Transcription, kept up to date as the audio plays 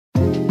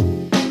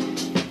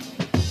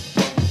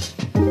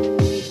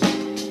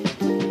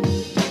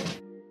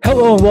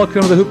Hello and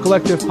welcome to the Hoop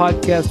Collective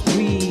podcast.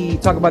 We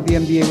talk about the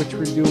NBA, which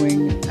we're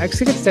doing.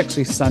 Actually, it's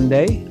actually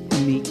Sunday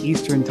in the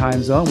Eastern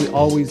time zone. We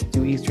always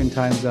do Eastern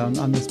time zone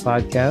on this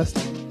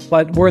podcast,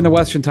 but we're in the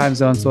Western time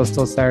zone, so it's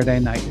still Saturday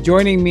night.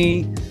 Joining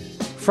me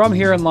from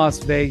here in Las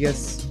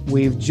Vegas,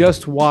 we've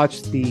just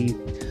watched the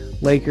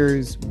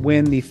Lakers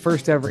win the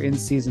first ever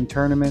in-season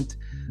tournament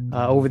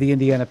over the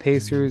Indiana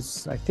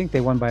Pacers. I think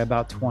they won by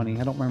about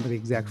 20. I don't remember the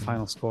exact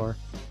final score.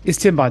 It's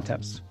Tim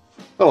Bontemps.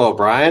 Hello,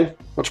 Brian.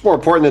 What's more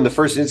important than the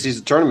first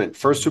in-season tournament?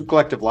 First Hoop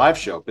Collective live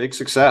show. Big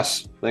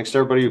success. Thanks to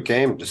everybody who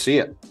came to see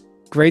it.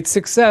 Great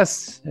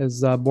success,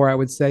 as Borat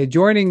would say.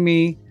 Joining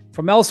me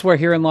from elsewhere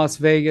here in Las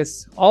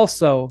Vegas,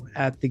 also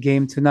at the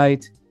game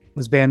tonight,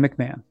 was Van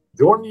McMahon.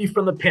 Joining you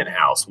from the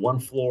penthouse, one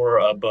floor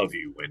above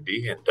you,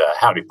 Wendy, and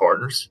howdy,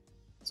 partners.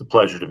 It's a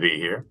pleasure to be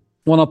here.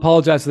 I want to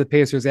apologize to the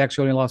Pacers. They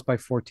actually only lost by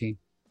 14.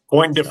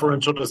 Point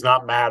differential does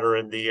not matter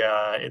in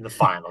the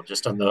final,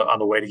 just on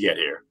the way to get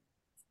here.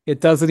 It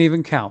doesn't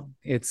even count.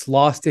 It's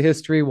lost to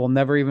history. We'll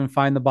never even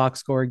find the box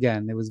score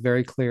again. It was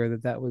very clear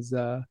that was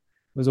a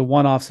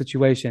one-off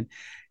situation.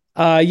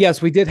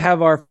 Yes, we did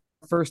have our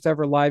first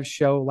ever live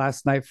show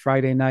last night,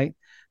 Friday night,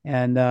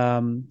 and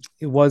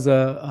it was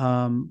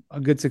a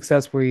good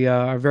success. We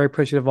are very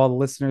appreciative of all the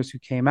listeners who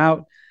came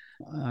out.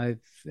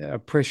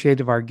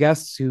 Appreciative of our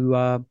guests who,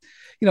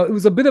 it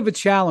was a bit of a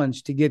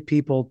challenge to get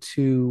people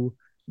to,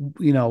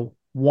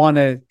 want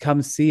to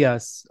come see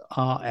us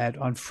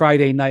on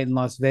Friday night in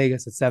Las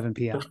Vegas at 7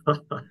 p.m.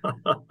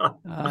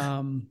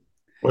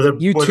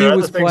 U2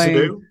 was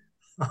playing.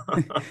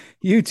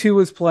 U2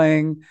 was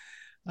playing.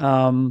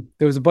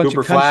 There was a bunch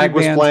of country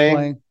bands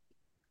playing.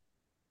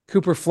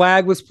 Cooper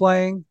Flag was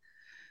playing.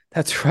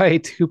 That's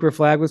right. Cooper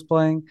Flag was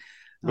playing.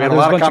 We had a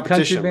lot of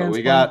competition, but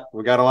we got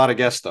a lot of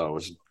guests though. It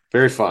was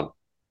very fun.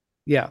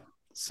 Yeah.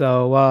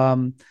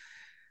 So,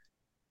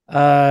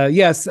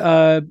 yes,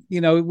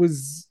 it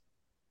was.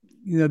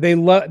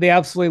 They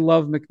absolutely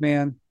love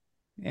McMahon,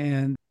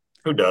 and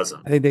who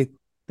doesn't? I think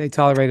they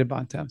tolerated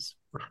Bontemps.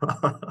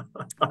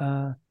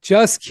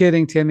 Just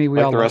kidding, Timmy. We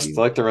all love you.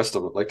 Like the rest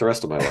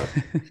of my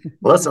life.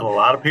 Listen, a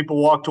lot of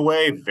people walked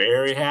away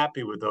very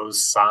happy with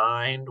those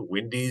signed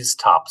Wendy's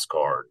Topps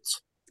cards.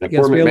 And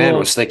poor McMahon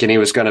was thinking he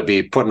was going to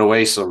be putting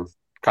away some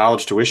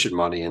college tuition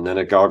money, and then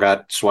it all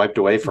got swiped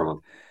away from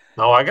him.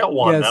 No, I got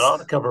one. Yes. That ought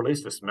to cover at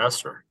least a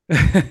semester.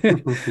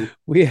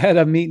 We had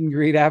a meet and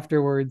greet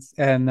afterwards,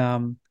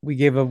 and we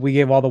gave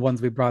all the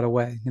ones we brought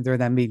away during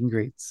that meet and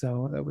greet.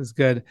 So that was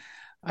good.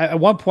 At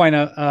one point,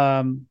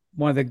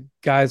 one of the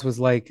guys was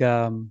like,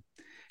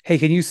 "Hey,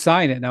 can you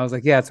sign it?" And I was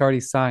like, "Yeah, it's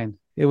already signed."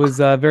 It was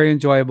very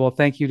enjoyable.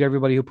 Thank you to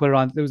everybody who put it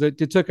on.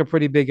 It took a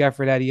pretty big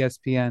effort at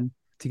ESPN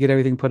to get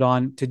everything put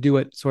on, to do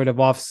it sort of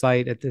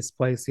off-site at this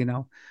place,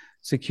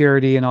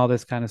 security and all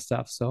this kind of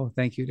stuff. So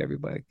thank you to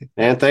everybody.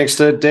 And thanks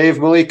to Dave,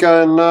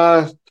 Malika,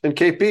 and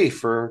KP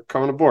for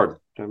coming aboard.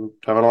 I'm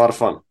having a lot of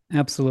fun.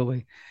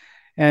 Absolutely.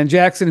 And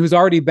Jackson, who's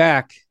already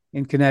back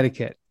in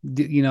Connecticut,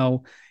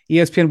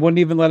 ESPN wouldn't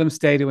even let him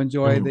stay to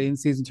enjoy the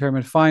in-season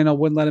tournament final,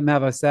 wouldn't let him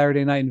have a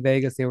Saturday night in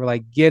Vegas. They were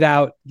like, get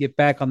out, get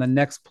back on the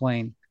next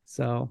plane.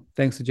 So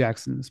thanks to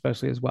Jackson,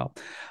 especially as well.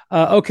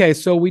 Okay.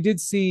 So we did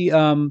see,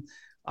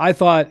 I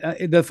thought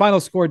the final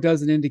score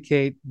doesn't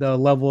indicate the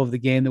level of the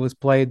game that was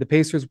played. The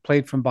Pacers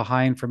played from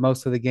behind for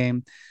most of the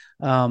game.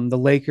 The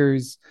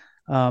Lakers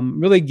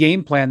really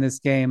game planned this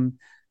game.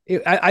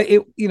 There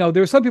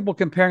were some people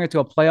comparing it to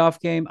a playoff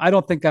game. I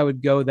don't think I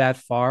would go that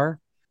far.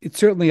 It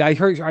certainly,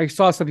 I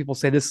saw some people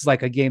say this is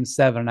like a game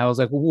 7. And I was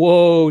like,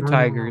 whoa,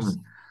 Tigers,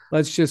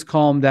 let's just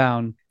calm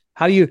down.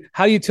 How do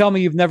you tell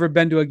me you've never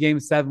been to a game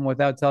 7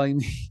 without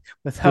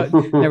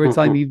never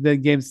telling me you've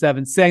been game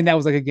 7, saying that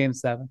was like a game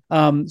 7.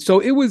 So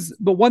it was,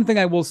 but one thing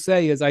I will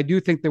say is I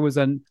do think there was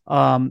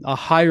a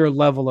higher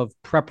level of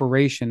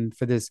preparation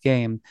for this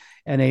game,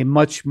 and a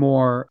much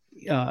more,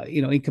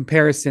 in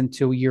comparison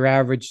to your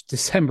average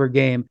December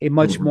game, a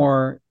much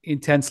more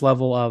intense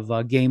level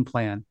of game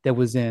plan that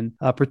was in,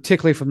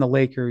 particularly from the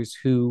Lakers,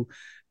 who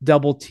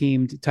double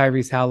teamed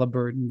Tyrese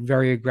Halliburton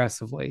very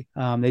aggressively.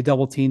 They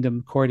double teamed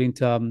him, according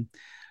to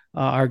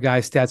our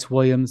guy Stats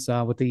Williams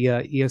with the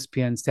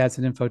ESPN Stats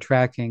and Info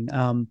tracking.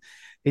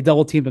 They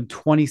double teamed him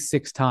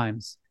 26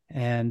 times,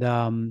 and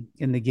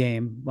in the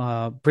game,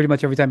 pretty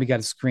much every time he got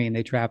a screen,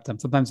 they trapped him.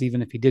 Sometimes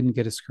even if he didn't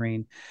get a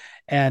screen,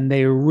 and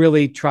they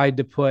really tried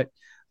to put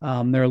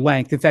their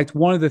length. In fact,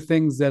 one of the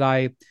things that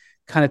I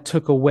kind of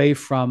took away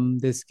from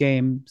this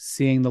game,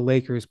 seeing the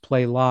Lakers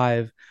play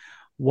live,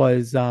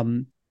 was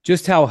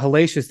just how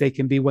hellacious they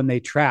can be when they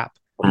trap,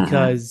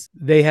 because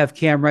they have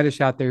Cam Reddish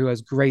out there who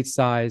has great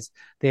size.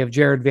 They have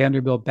Jared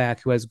Vanderbilt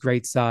back who has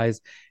great size.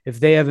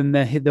 If they haven't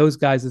hit those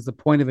guys as the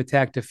point of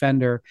attack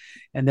defender,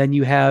 and then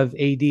you have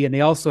AD, and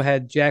they also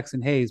had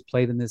Jackson Hayes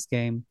played in this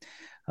game.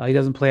 He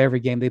doesn't play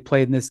every game. They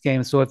played in this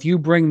game. So if you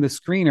bring the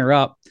screener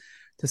up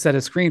to set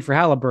a screen for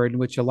Halliburton,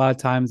 which a lot of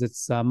times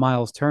it's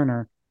Miles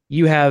Turner,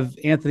 you have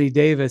Anthony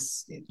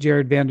Davis,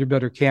 Jared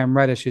Vanderbilt, or Cam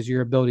Reddish as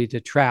your ability to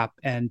trap.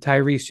 And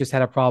Tyrese just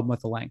had a problem with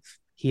the length.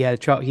 He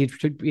had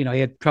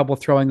trouble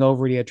throwing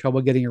over it. He had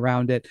trouble getting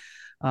around it.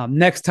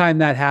 Next time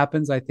that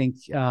happens, I think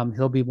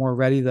he'll be more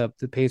ready. The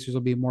Pacers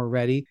will be more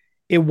ready.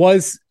 It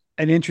was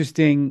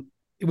interesting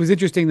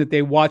that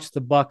they watched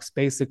the Bucks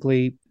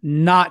basically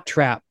not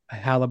trap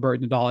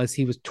Halliburton at all as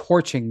he was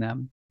torching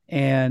them.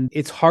 And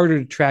it's harder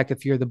to track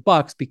if you're the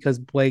Bucks because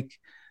Brook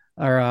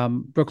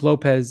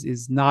Lopez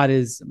is not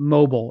as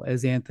mobile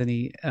as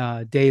Anthony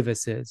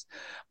Davis is.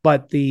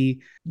 But the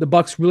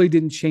Bucks really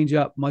didn't change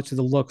up much of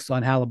the looks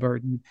on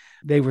Halliburton.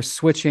 They were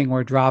switching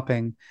or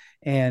dropping,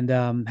 and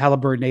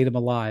Halliburton ate him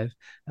alive.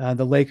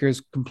 The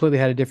Lakers completely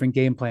had a different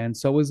game plan.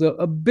 So it was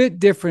a bit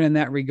different in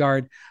that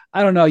regard.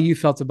 I don't know how you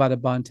felt about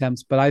it,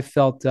 Bontemps, but I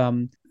felt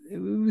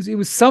it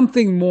was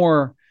something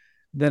more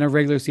than a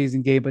regular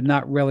season game, but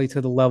not really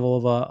to the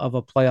level of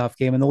a playoff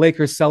game. And the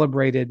Lakers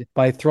celebrated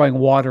by throwing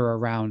water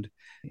around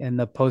in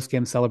the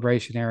post-game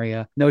celebration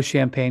area. No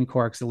champagne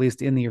corks, at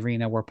least in the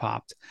arena, were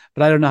popped.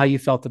 But I don't know how you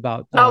felt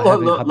about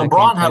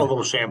LeBron had a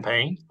little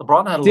champagne.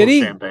 LeBron had a little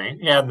champagne.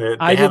 Yeah,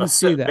 I didn't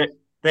see that.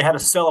 They had a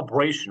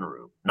celebration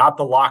room, not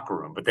the locker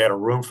room, but they had a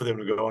room for them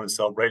to go in and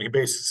celebrate. He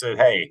basically said,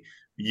 "Hey,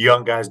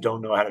 young guys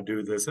don't know how to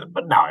do this,"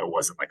 but no, it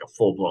wasn't like a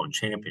full-blown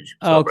championship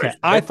celebration.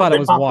 I thought it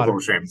was water.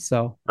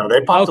 So no,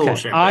 they popped a little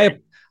champagne.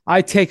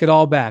 I take it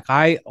all back.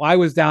 I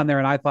was down there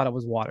and I thought it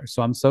was water,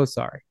 so I'm so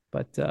sorry.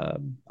 But all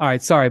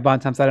right, sorry,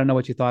 Bontemps. I don't know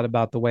what you thought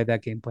about the way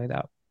that game played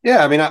out.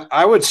 Yeah, I mean,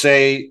 I would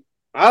say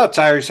I thought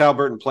Tyrese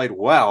Halliburton played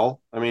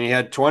well. I mean, he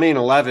had 20 and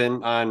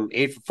 11 on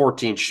 8 for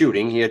 14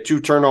 shooting. He had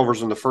 2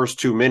 turnovers in the first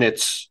 2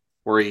 minutes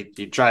where he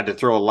tried to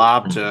throw a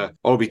lob to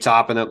Obi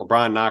Toppin that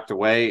LeBron knocked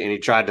away, and he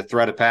tried to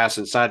thread a pass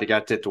inside that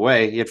got tipped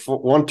away. He had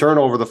 1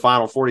 turnover the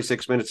final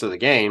 46 minutes of the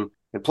game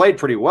and played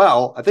pretty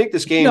well. I think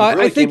this game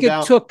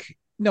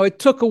it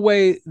took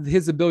away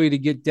his ability to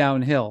get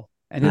downhill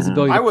and his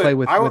ability to play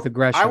with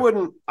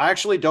aggression. I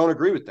actually don't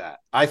agree with that.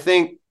 I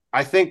think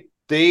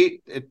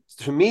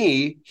to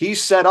me, he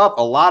set up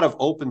a lot of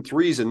open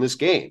threes in this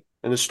game.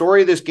 And the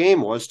story of this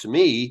game was, to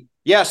me,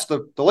 yes,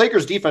 the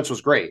Lakers defense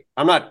was great.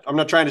 I'm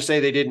not trying to say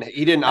he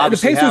didn't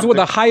obviously the Pacers were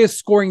the highest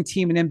scoring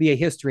team in NBA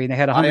history, and they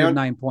had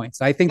 109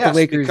 points. I think the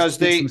Lakers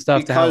did some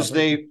stuff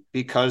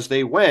because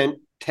they went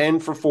 10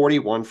 for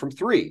 41 from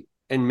 3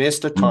 and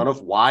missed a ton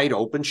of wide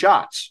open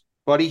shots.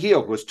 Buddy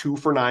Hield was 2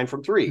 for 9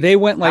 from 3. They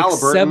went like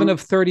 7 of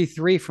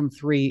 33 from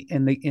 3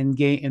 in the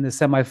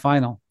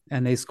semifinal.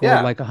 And they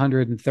scored like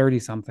 130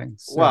 something,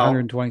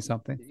 120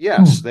 something.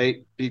 Yes,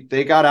 they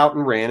got out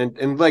and ran.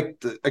 And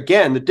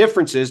again, the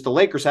difference is the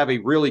Lakers have a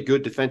really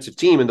good defensive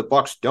team and the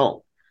Bucks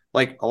don't.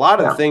 Like a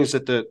lot of the things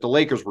that the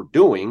Lakers were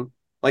doing,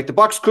 like the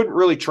Bucks couldn't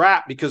really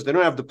trap because they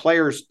don't have the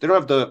players, they don't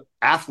have the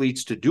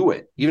athletes to do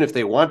it, even if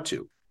they want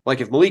to.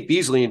 Like if Malik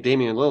Beasley and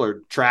Damian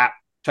Lillard trap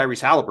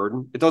Tyrese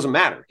Halliburton, it doesn't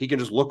matter. He can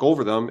just look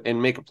over them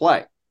and make a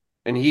play.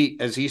 And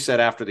as he said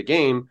after the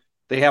game,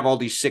 they have all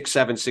these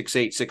 6'7",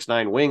 6'8",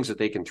 6'9" wings that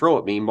they can throw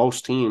at me.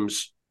 Most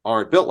teams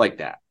aren't built like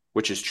that,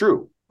 which is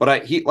true.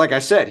 But like I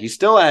said, he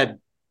still had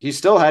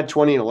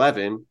 20 and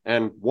 11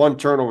 and 1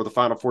 turnover the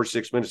final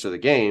 46 minutes of the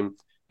game,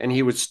 and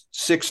he was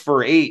 6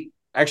 for 8.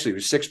 Actually, he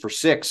was 6 for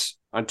 6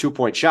 on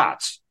 2-point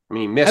shots. I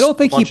mean, he missed. I don't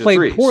think he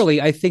played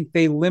poorly. I think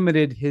they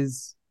limited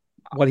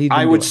what he.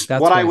 I would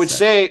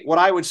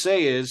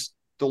say is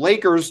the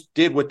Lakers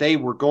did what they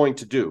were going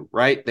to do,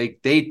 right?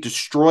 They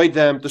destroyed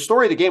them. The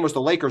story of the game was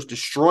the Lakers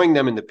destroying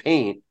them in the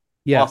paint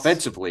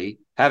offensively,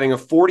 having a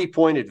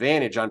 40-point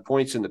advantage on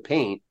points in the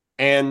paint.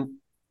 And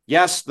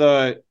yes,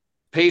 the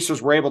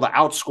Pacers were able to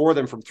outscore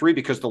them from 3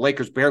 because the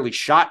Lakers barely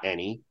shot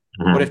any.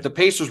 Mm-hmm. But if the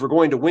Pacers were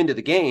going to win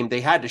the game,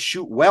 they had to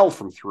shoot well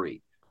from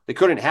 3. They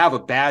couldn't have a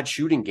bad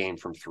shooting game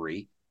from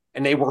 3.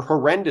 And they were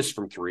horrendous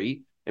from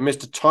 3 and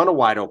missed a ton of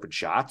wide open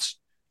shots.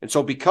 And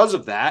so because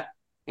of that,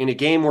 in a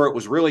game where it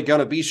was really going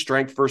to be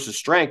strength versus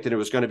strength, and it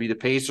was going to be the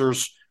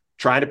Pacers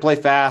trying to play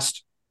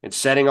fast and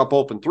setting up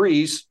open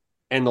threes,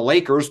 and the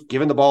Lakers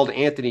giving the ball to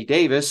Anthony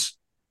Davis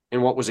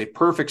in what was a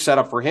perfect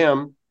setup for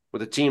him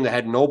with a team that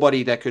had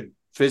nobody that could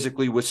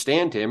physically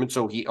withstand him, and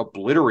so he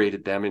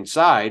obliterated them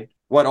inside.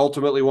 What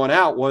ultimately won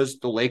out was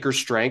the Lakers'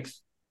 strength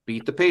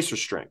beat the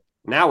Pacers' strength.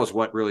 And that was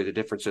what really the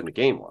difference in the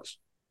game was.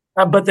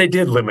 But they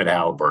did limit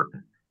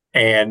Halliburton.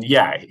 And,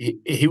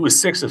 he was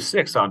 6 of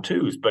 6 on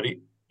twos, but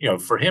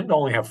for him to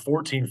only have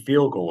 14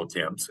 field goal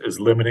attempts is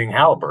limiting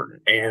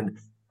Halliburton. And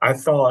I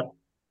thought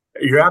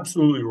you're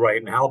absolutely right.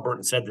 And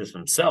Halliburton said this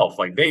himself,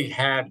 like they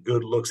had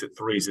good looks at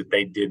threes that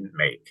they didn't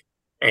make.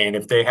 And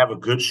if they have a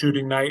good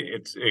shooting night,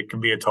 it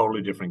can be a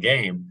totally different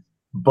game.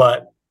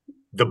 But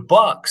the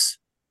Bucks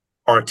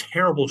are a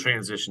terrible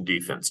transition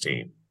defense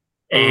team.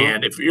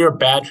 And if you're a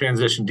bad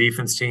transition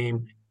defense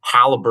team,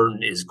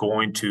 Halliburton is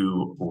going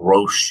to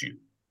roast you.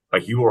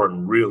 Like you are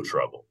in real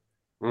trouble.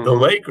 Mm-hmm. The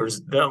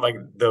Lakers,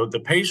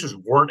 the Pacers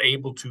weren't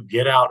able to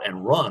get out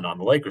and run on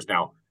the Lakers.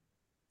 Now,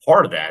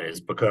 part of that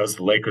is because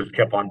the Lakers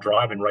kept on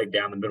driving right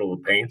down the middle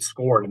of the paint,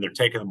 scoring, and they're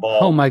taking the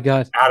ball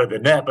out of the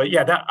net. But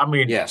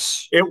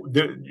yes,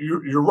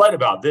 you're right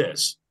about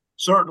this.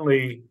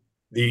 Certainly,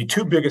 the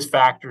 2 biggest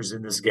factors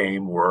in this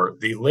game were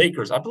the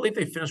Lakers. I believe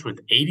they finished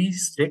with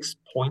 86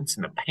 points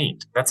in the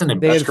paint. That's an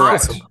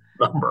impressive.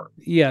 number.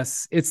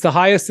 Yes, it's the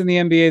highest in the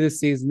NBA this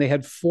season. They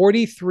had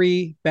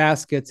 43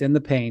 baskets in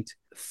the paint.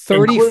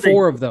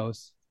 34 of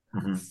those.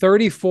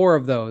 34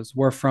 of those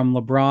were from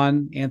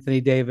LeBron,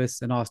 Anthony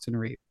Davis, and Austin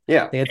Reeves.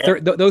 Yeah. They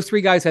had those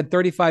three guys had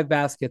 35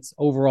 baskets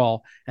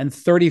overall, and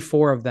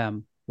 34 of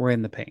them were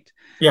in the paint.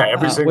 Yeah,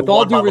 every single with all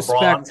one due by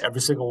respect, LeBron,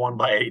 every single one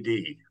by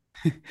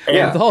AD.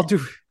 Yeah.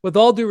 With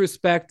all due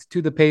respect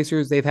to the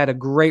Pacers, they've had a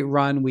great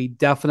run. We've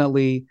talked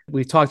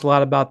a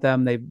lot about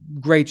them. They've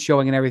great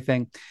showing and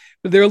everything,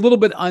 but they're a little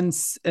bit an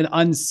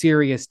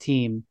unserious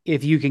team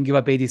if you can give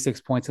up 86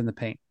 points in the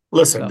paint.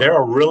 Listen, they're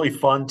a really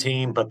fun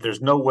team, but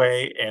there's no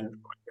way. And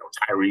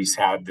Tyrese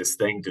had this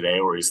thing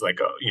today where he's like,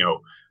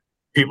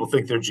 people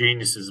think they're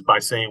geniuses by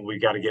saying we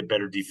got to get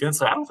better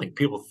defense. I don't think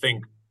people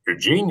think they're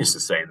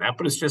geniuses saying that,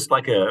 but it's just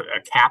like a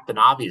captain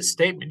obvious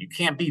statement. You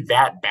can't be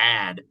that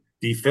bad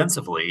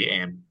defensively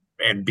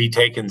and be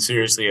taken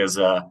seriously as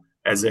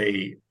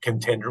a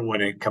contender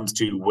when it comes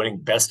to winning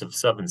best of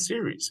 7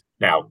 series.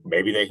 Now,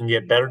 maybe they can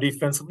get better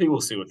defensively.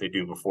 We'll see what they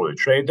do before the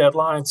trade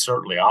deadline.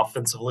 Certainly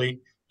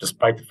offensively,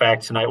 despite the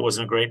fact tonight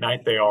wasn't a great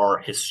night, they are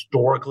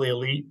historically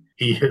elite.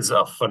 He is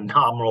a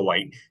phenomenal,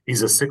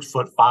 he's a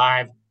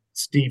 6'5"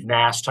 Steve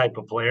Nash type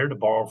of player, to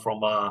borrow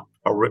from a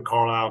Rick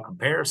Carlisle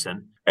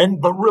comparison.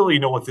 But really,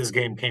 what this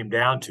game came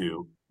down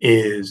to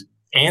is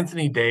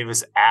Anthony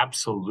Davis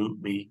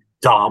absolutely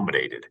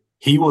dominated.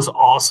 He was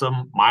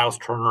awesome. Miles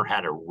Turner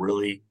had a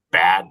really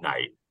bad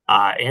night.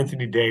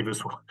 Anthony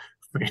Davis,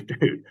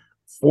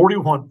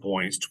 41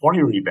 points,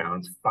 20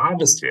 rebounds,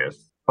 5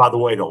 assists. By the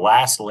way, the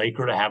last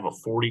Laker to have a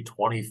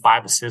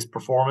 40-25 assist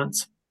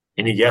performance.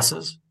 Any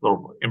guesses?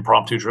 Little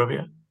impromptu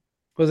trivia.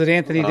 Was it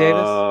Anthony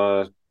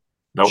Davis?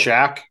 Nope.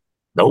 Shaq?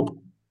 Nope.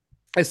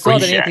 I saw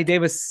that Anthony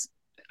Davis.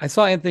 I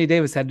saw Anthony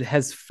Davis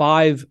has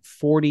 5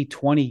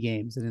 40-20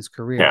 games in his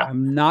career. Yeah.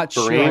 I'm not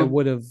sure I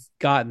would have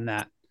gotten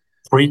that.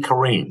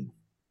 Pre-Kareem.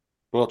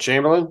 Will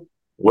Chamberlain?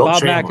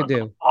 Bob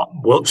McAdoo.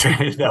 Will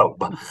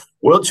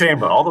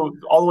Chamberlain,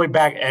 all the way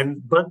back.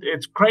 But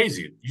it's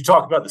crazy. You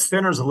talk about the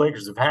centers the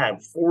Lakers have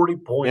had: 40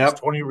 points,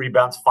 20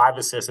 rebounds, 5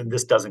 assists, and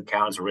this doesn't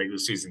count as a regular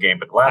season game.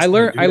 But I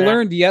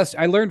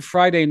learned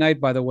Friday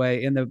night, by the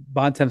way, in the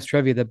Bontemps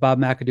trivia that Bob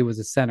McAdoo was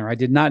a center. I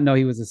did not know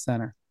he was a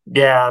center.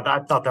 Yeah, I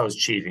thought that was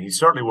cheating. He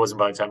certainly wasn't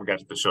by the time we got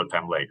to the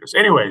Showtime Lakers.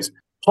 Anyways,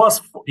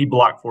 plus he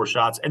blocked 4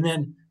 shots, and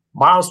then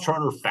Miles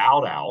Turner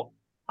fouled out.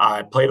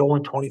 Played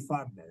only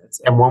 25 minutes.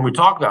 And when we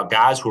talk about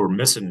guys who are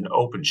missing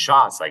open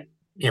shots,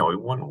 he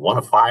won 1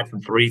 of 5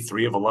 from 3,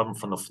 3 of 11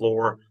 from the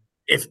floor.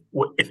 If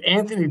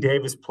Anthony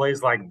Davis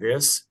plays like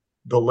this,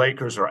 the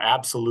Lakers are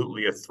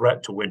absolutely a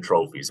threat to win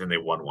trophies, and they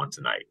won one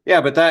tonight.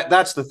 Yeah, but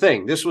that's the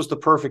thing. This was the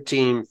perfect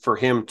team for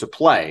him to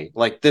play.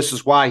 This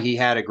is why he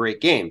had a great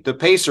game. The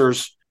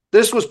Pacers,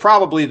 this was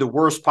probably the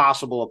worst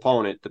possible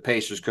opponent the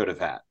Pacers could have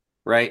had,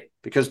 right?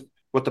 Because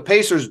what the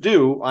Pacers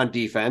do on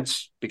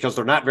defense, because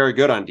they're not very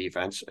good on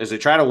defense, is they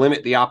try to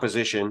limit the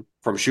opposition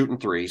from shooting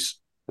threes.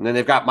 And then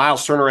they've got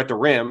Miles Turner at the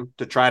rim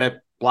to try to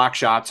block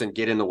shots and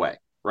get in the way,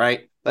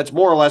 right? That's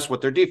more or less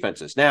what their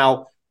defense is.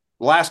 Now,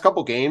 the last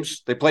couple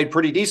games, they played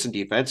pretty decent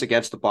defense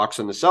against the Bucks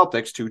and the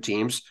Celtics, 2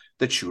 teams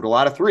that shoot a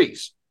lot of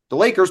threes. The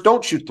Lakers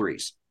don't shoot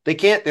threes. They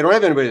don't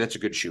have anybody that's a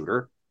good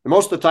shooter. And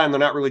most of the time, they're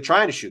not really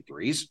trying to shoot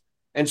threes.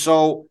 And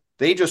so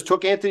they just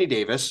took Anthony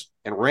Davis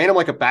and ran him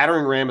like a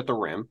battering ram at the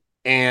rim.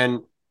 And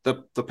the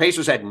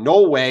Pacers had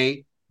no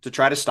way to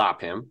try to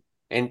stop him.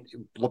 And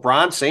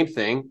LeBron, same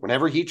thing.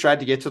 Whenever he tried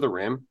to get to the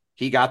rim,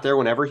 he got there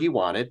whenever he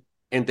wanted.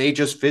 And they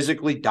just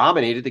physically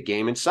dominated the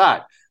game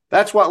inside.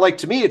 That's what,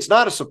 to me, it's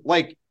not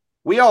the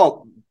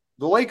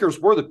Lakers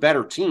were the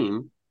better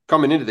team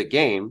coming into the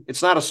game.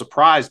 It's not a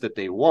surprise that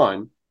they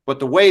won. But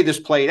the way this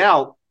played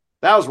out,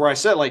 that was where I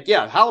said,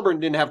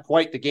 Halliburton didn't have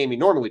quite the game he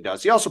normally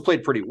does. He also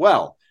played pretty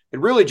well. It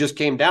really just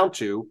came down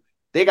to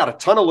they got a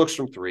ton of looks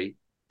from 3.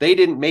 They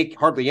didn't make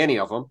hardly any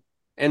of them,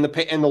 and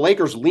the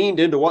Lakers leaned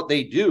into what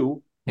they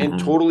do and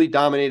totally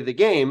dominated the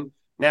game.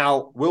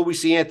 Now, will we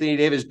see Anthony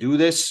Davis do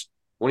this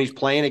when he's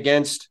playing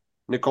against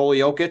Nikola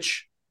Jokic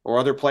or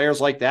other players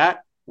like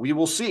that? We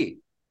will see.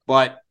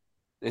 But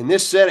in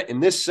this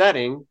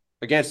setting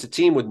against a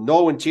team with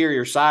no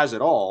interior size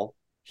at all,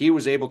 he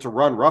was able to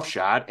run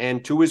roughshod,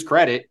 and to his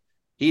credit,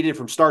 he did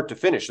from start to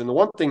finish. And the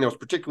one thing that was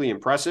particularly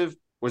impressive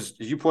was,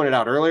 as you pointed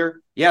out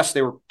earlier, yes,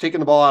 they were taking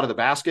the ball out of the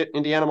basket,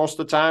 Indiana, most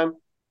of the time.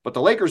 But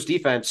the Lakers'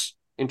 defense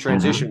in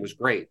transition was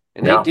great.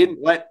 And they didn't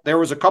there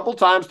was a couple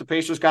times the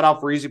Pacers got out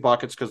for easy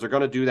buckets because they're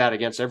going to do that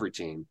against every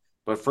team.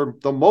 But for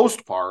the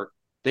most part,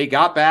 they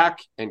got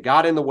back and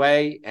got in the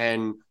way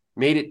and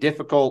made it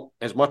difficult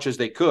as much as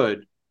they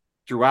could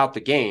throughout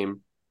the game.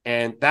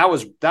 And that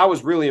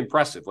was really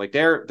impressive.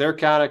 Their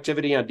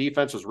connectivity on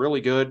defense was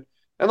really good.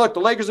 And look, the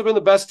Lakers have been the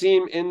best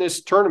team in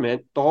this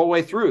tournament the whole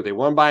way through. They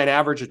won by an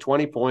average of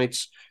 20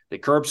 points. They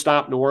curb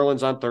stomped New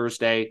Orleans on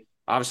Thursday.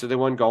 Obviously, they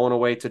won going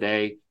away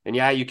today. And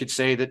yeah, you could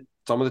say that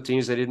some of the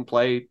teams they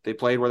played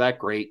were that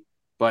great,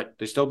 but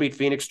they still beat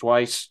Phoenix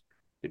twice.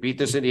 They beat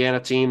this Indiana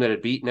team that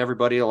had beaten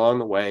everybody along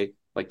the way.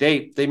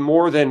 They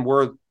more than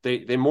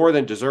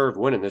deserved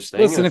winning this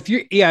thing. Listen, if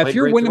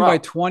you're winning by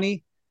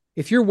 20,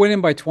 if you're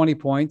winning by 20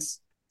 points,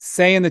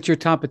 saying that your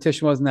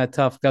competition wasn't that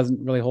tough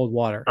doesn't really hold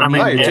water. I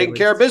mean, you're taking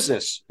care of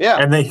business. Yeah.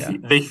 And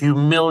they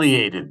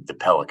humiliated the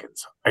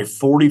Pelicans. A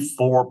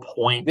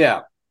 44-point.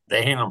 Yeah.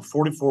 They handed them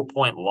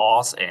 44-point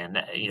loss. And,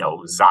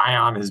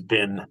 Zion has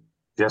been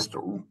just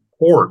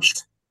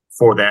torched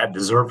for that,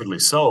 deservedly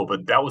so.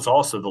 But that was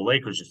also the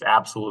Lakers just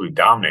absolutely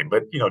dominating.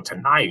 But,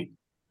 tonight,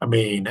 I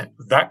mean,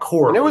 that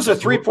court. And it was a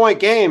 3-point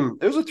game.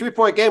 It was a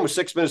 3-point game with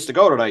 6 minutes to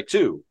go tonight,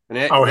 too.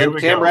 And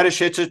Cam Reddish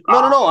hits it.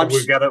 No.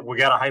 We got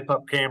to hype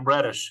up Cam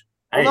Reddish.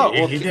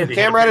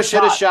 Cam Reddish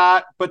hit a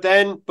shot, but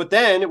then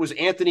it was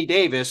Anthony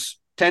Davis,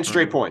 10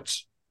 straight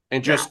points,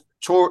 and just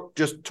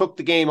took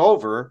the game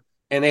over,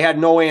 and they had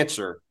no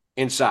answer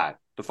inside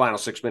the final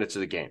 6 minutes of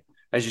the game.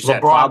 As you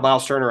said, foul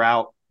Miles Turner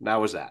out. That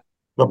was that.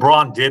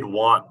 LeBron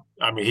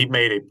he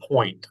made a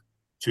point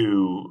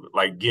to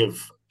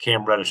give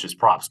Cam Reddish his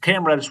props.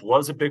 Cam Reddish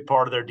was a big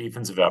part of their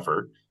defensive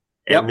effort.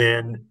 And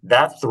then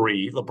that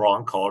three,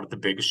 LeBron called it the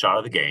biggest shot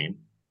of the game.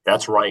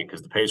 That's right,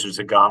 because the Pacers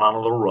had gone on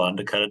a little run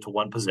to cut it to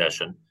one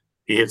possession.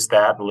 He hits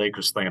that, and the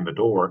Lakers slam the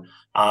door.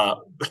 That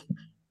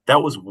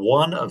was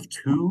one of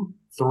 2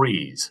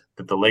 threes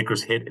that the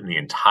Lakers hit in the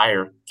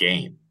entire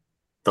game.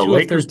 The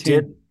Lakers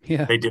did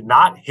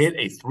not hit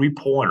a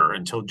three-pointer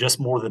until just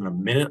more than a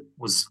minute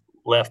was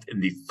left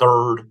in the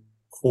third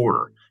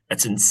quarter.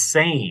 That's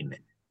insane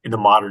in the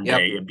modern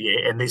day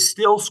NBA, and they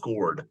still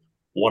scored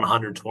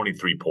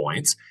 123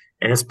 points.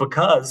 And it's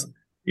because,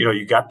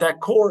 you got that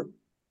court,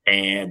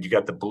 and you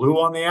got the blue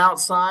on the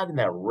outside and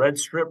that red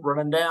strip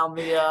running down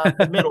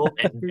the middle.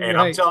 And, Right.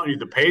 I'm telling you,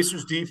 the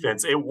Pacers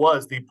defense, it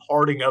was the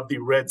parting of the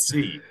Red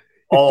Sea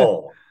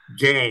all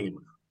game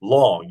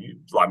long.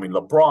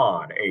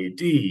 LeBron,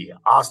 AD,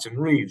 Austin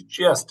Reeves,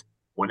 just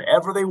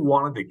whenever they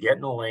wanted to get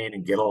in the lane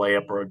and get a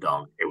layup or a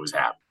dunk, it was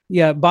happening.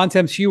 Yeah,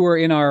 Bontemps, you were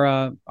in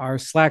our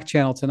Slack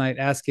channel tonight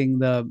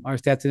asking our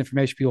stats and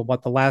information people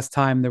about the last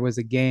time there was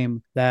a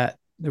game that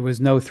there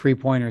was no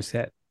 3-pointers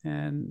hit.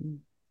 And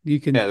you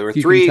can there were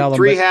three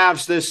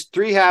halves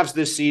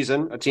this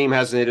season. A team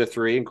hasn't hit a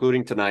 3,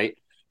 including tonight.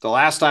 The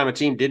last time a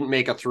team didn't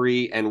make a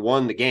 3 and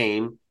won the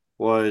game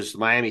was the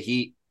Miami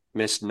Heat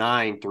missed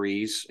 9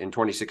 threes in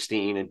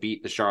 2016 and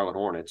beat the Charlotte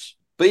Hornets.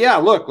 But yeah,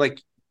 look,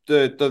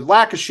 the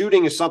lack of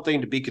shooting is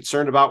something to be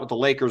concerned about with the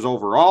Lakers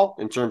overall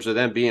in terms of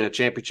them being a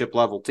championship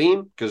level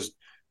team, because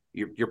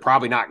you're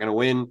probably not going to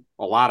win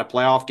a lot of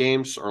playoff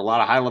games or a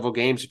lot of high level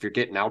games if you're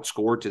getting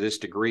outscored to this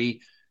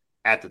degree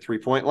at the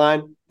 3-point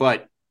line.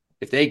 But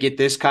if they get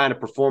this kind of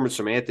performance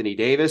from Anthony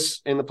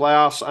Davis in the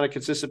playoffs on a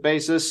consistent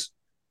basis,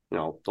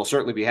 they'll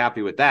certainly be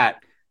happy with that.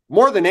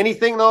 More than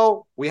anything,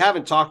 though, we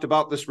haven't talked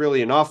about this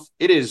really enough.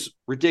 It is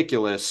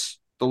ridiculous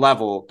the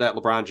level that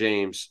LeBron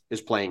James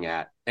is playing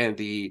at and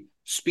the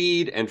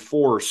speed and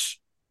force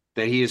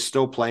that he is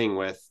still playing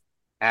with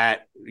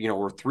at,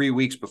 we're 3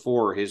 weeks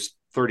before his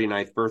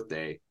 39th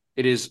birthday.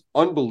 It is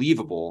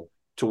unbelievable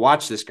to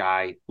watch this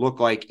guy look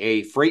like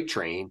a freight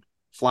train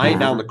flying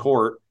down the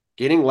court,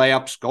 getting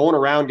layups, going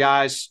around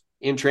guys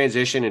in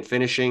transition and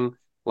finishing.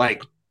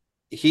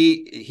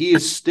 He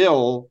is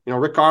still,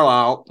 Rick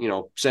Carlisle,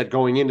 said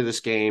going into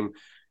this game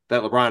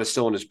that LeBron is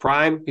still in his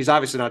prime. He's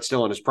obviously not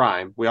still in his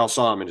prime. We all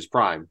saw him in his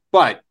prime,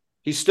 but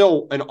he's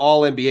still an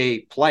all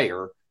NBA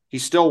player.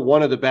 He's still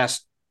one of the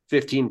best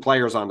 15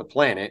 players on the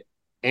planet.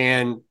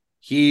 And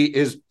he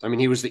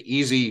was the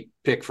easy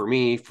pick for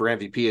me for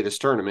MVP of this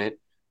tournament.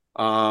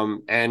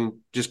 And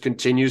just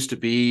continues to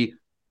be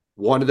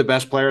one of the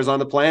best players on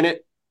the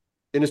planet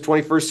in his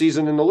 21st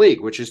season in the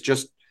league, which is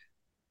just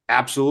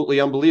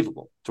absolutely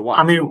unbelievable to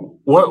watch.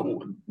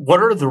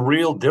 What are the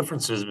real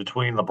differences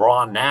between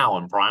LeBron now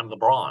and prime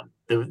Lebron?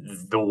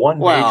 The one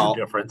major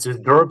difference is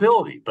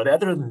durability, but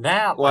other than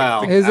that,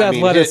 his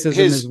athleticism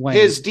is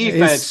his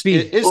defense.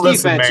 His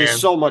defense is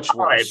so much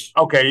worse.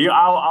 Right. Okay,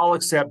 I'll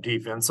accept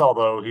defense,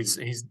 although he's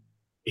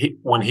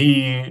when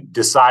he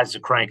decides to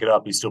crank it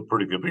up, he's still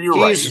pretty good. But you're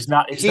right, he's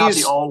not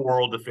the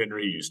all-world defender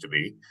he used to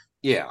be.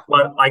 Yeah,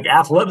 but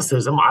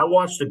athleticism, I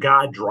watched a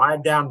guy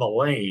drive down the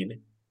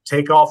lane,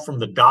 take off from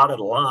the dotted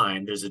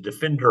line. There's a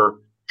defender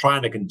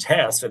trying to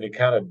contest, and he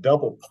kind of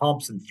double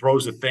pumps and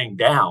throws a thing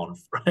down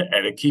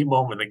at a key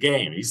moment in the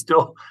game. He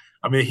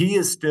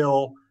is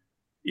still,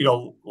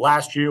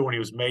 last year when he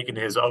was making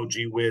his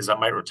gee whiz, I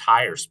might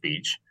retire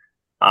speech,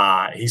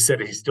 he said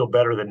he's still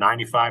better than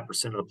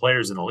 95% of the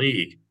players in the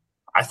league.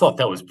 I thought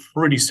that was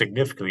pretty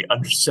significantly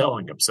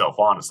underselling himself,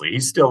 honestly.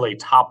 He's still a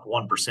top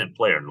 1%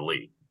 player in the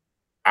league.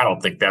 I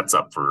don't think that's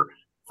up for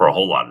a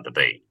whole lot of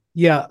debate.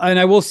 Yeah, and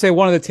I will say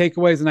one of the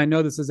takeaways, and I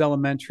know this is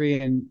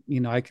elementary and,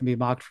 I can be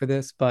mocked for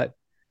this, but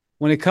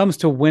when it comes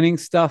to winning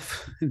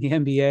stuff in the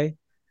NBA,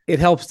 it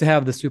helps to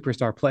have the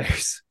superstar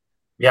players.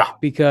 Yeah.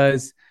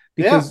 Because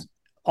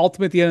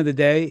ultimately at the end of the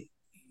day,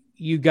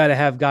 you got to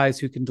have guys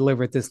who can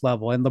deliver at this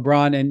level. And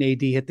LeBron and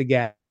AD hit the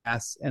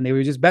gas and they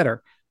were just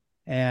better.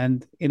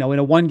 And, in a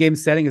 1-game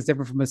setting is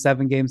different from a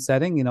 7-game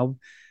setting.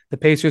 The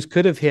Pacers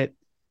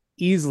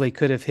easily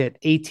could have hit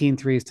 18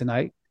 threes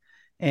tonight.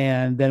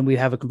 And then we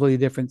have a completely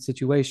different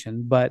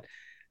situation. But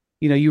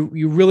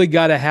you really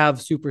got to have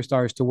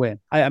superstars to win.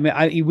 I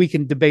mean, we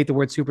can debate the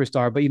word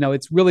superstar, but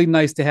it's really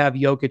nice to have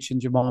Jokic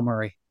and Jamal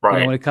Murray.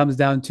 Right. When it comes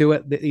down to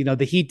it,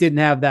 the Heat didn't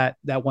have that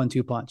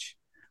 1-2 punch.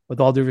 With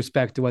all due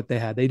respect to what they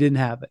had, they didn't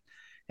have it,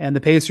 and the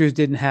Pacers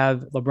didn't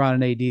have LeBron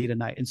and AD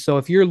tonight. And so,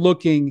 if you're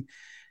looking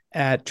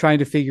at trying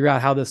to figure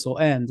out how this will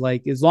end,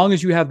 like as long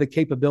as you have the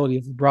capability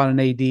of LeBron and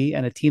AD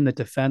and a team that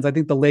defends, I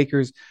think the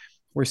Lakers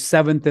were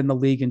 7th in the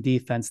league in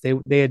defense. They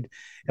had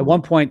at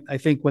one point, I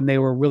think when they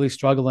were really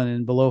struggling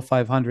and below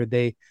 500,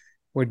 they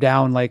were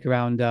down like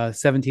around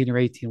 17 or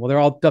 18. Well, they're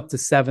all up to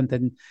 7th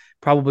and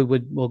probably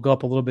will go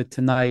up a little bit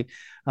tonight.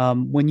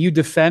 When you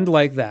defend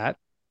like that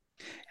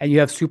and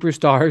you have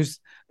superstars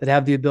that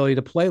have the ability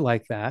to play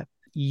like that,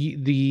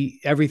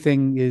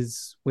 everything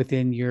is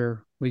within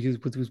your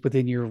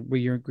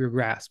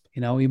grasp.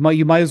 You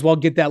might as well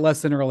get that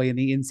lesson early in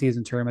the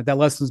in-season tournament. That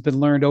lesson's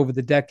been learned over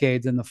the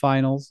decades in the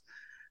finals.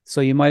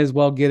 So you might as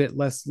well get it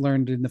less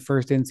learned in the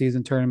first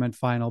in-season tournament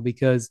final,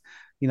 because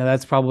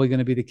that's probably going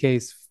to be the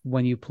case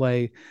when you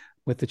play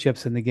with the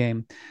chips in the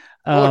game.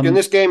 Look, and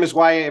this game is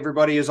why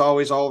everybody is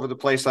always all over the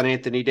place on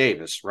Anthony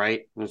Davis,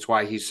 right? And it's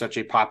why he's such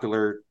a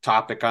popular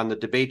topic on the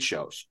debate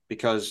shows,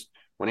 because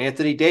when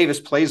Anthony Davis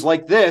plays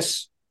like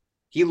this,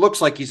 he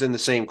looks like he's in the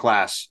same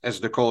class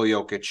as Nikola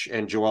Jokic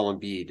and Joel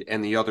Embiid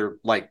and the other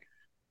like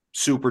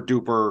super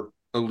duper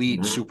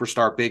elite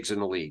superstar bigs in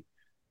the league.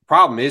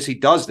 Problem is he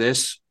does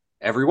this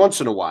every once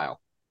in a while.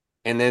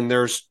 And then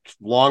there's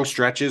long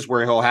stretches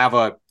where he'll have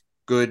a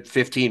good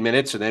 15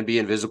 minutes and then be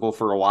invisible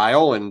for a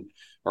while.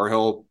 Or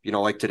he'll,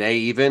 like today,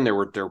 even there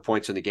were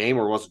points in the game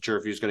where I wasn't sure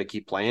if he was going to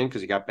keep playing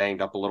because he got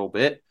banged up a little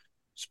bit.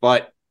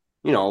 But,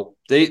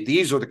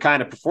 these are the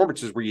kind of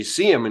performances where you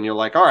see him and you're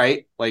like, all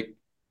right, like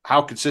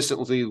how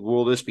consistently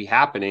will this be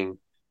happening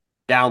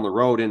down the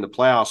road in the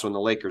playoffs when the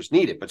Lakers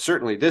need it? But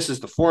certainly this is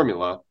the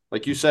formula.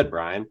 Like you said,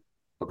 Brian,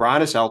 LeBron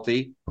is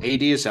healthy.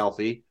 AD is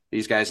healthy.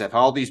 These guys have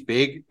all these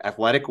big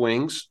athletic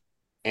wings.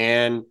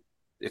 And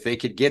if they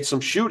could get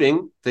some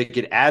shooting, they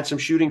could add some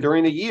shooting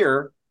during the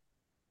year.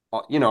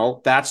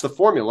 That's the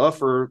formula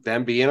for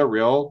them being a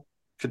real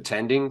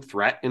contending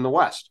threat in the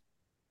West.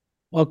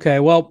 Okay,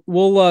 well,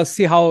 we'll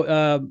see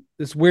how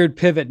this weird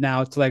pivot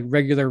now to like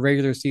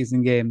regular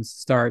season games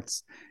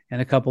starts in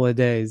a couple of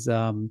days.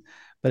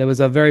 But it was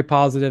a very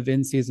positive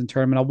in-season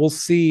tournament. We'll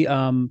see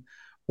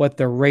what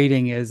the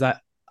rating is.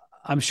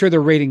 I'm sure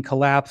the rating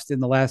collapsed in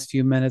the last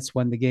few minutes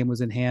when the game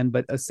was in hand,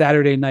 but a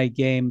Saturday night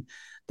game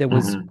that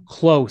was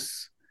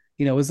close.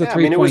 It was a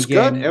 3-point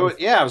game.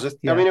 Good.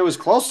 It was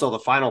close till the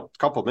final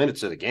couple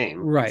minutes of the game.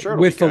 Right.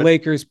 With the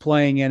Lakers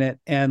playing in it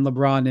and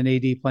LeBron and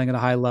AD playing at a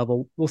high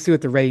level. We'll see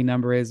what the rating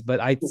number is, but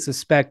I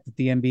suspect that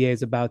the NBA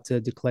is about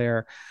to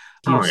declare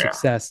huge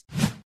success.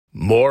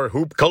 More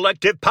Hoop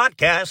Collective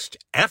podcast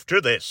after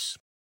this.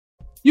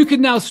 You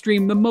can now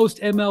stream the most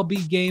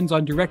MLB games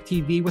on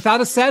DirecTV without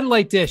a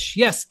satellite dish.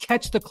 Yes,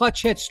 catch the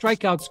clutch hits,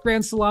 strikeouts,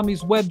 grand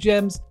salamis, web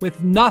gems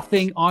with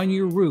nothing on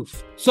your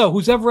roof. So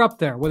who's ever up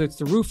there, whether it's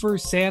the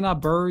roofers, Santa,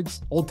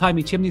 birds,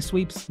 old-timey chimney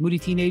sweeps, moody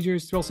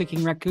teenagers,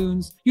 thrill-seeking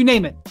raccoons, you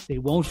name it, they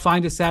won't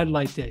find a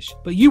satellite dish.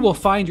 But you will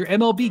find your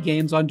MLB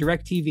games on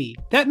DirecTV.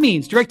 That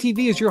means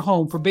DirecTV is your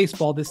home for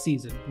baseball this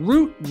season.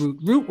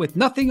 Root with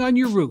nothing on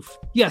your roof.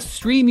 Yes,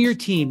 stream your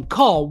team.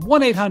 Call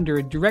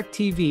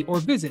 1-800-DirecTV or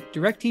visit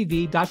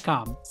DirecTV.com.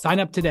 Sign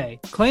up today.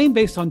 Claim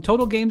based on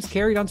total games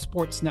carried on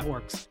sports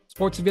networks.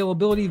 Sports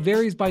availability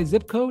varies by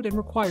zip code and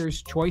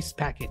requires choice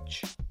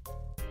package.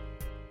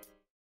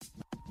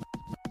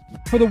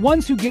 For the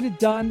ones who get it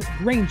done,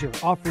 Grainger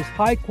offers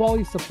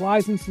high-quality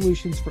supplies and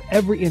solutions for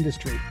every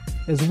industry,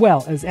 as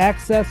well as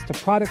access to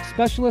product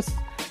specialists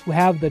who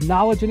have the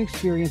knowledge and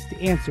experience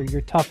to answer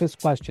your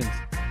toughest questions.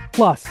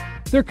 Plus,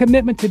 their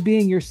commitment to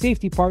being your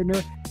safety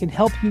partner can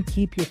help you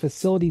keep your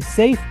facilities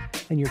safe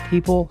and your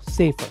people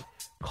safer.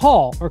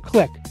 Call or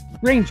click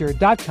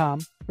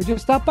Grainger.com or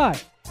just stop by.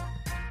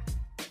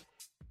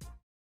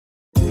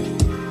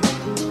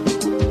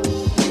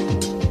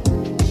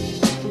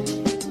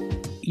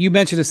 You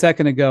mentioned a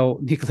second ago,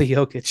 Nikola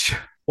Jokic.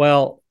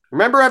 Well,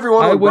 remember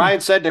everyone when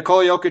Brian said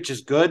Nikola Jokic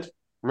is good?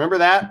 Remember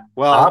that?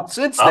 Well,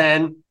 since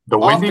then, the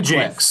windy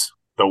jinx.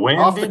 The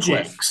windy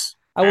jinx.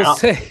 I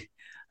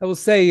will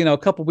say, a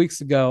couple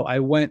weeks ago, I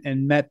went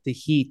and met the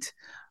Heat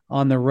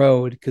on the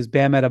road because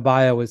Bam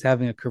Adebayo was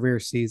having a career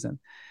season.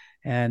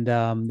 And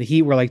the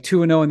Heat were like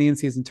 2-0 in the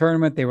in-season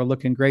tournament. They were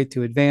looking great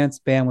to advance.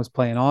 Bam was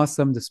playing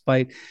awesome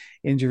despite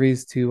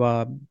injuries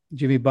to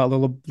Jimmy Butler,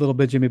 little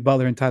bit Jimmy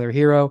Butler and Tyler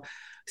Hero.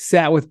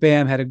 Sat with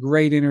Bam, had a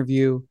great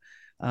interview,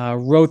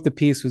 wrote the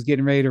piece, was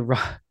getting ready to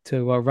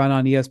run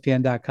on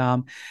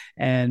ESPN.com,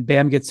 and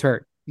Bam gets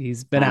hurt.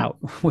 He's been out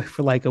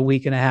for like a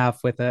week and a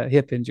half with a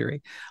hip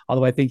injury,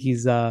 although I think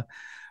he's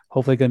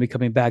hopefully going to be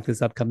coming back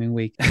this upcoming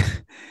week.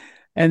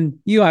 And,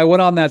 I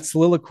went on that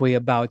soliloquy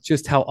about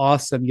just how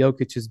awesome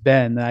Jokic has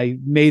been. I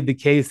made the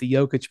case that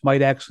Jokic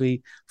might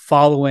actually,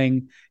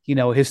 following,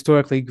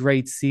 historically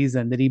great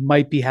season, that he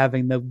might be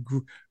having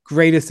the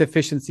greatest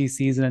efficiency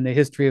season in the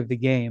history of the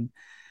game.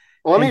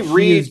 Well,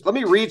 let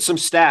me read some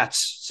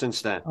stats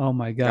since then. Oh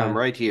my God. I'm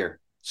right here.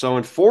 So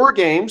in 4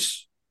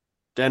 games,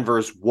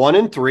 Denver's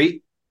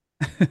 1-3.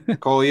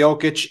 Nikola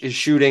Jokic is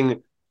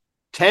shooting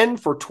 10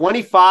 for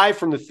 25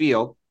 from the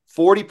field,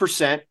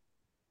 40%,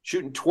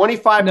 shooting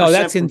 25%. No,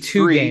 that's in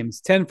 2 3.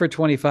 games. 10 for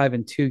 25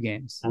 in 2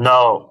 games.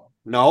 No.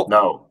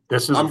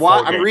 This is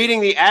I'm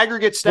reading the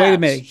aggregate stats. Wait a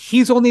minute.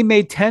 He's only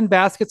made 10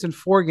 baskets in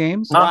 4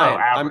 games? No,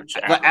 average.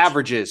 The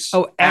averages.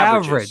 Oh,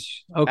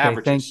 average. Okay,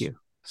 averages. Thank you.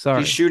 Sorry.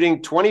 He's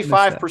shooting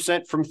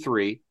 25% from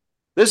 3.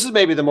 This is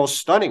maybe the most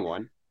stunning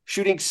one.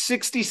 Shooting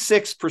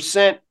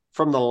 66%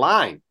 from the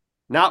line.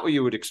 Not what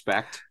you would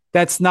expect.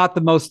 That's not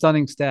the most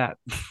stunning stat.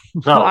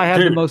 No, I have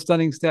the most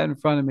stunning stat in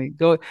front of me.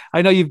 Go.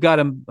 I know you've got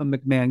him,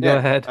 McMahon. Go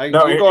ahead. We'll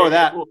go with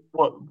that.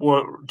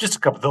 Well, just a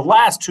couple. The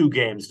last 2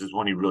 games is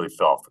when he really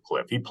fell off the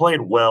cliff. He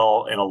played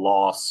well in a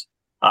loss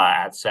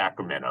at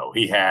Sacramento.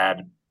 He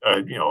had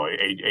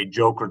a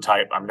Joker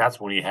type. I mean, that's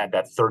when he had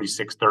that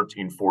 36,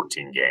 13,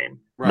 14 game.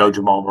 Right. No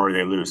Jamal Murray,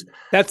 they lose.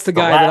 That's the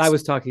guy that I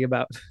was talking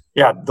about.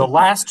 Yeah, the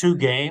last 2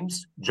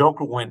 games,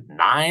 Joker went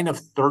 9 of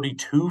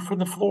 32 from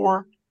the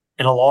floor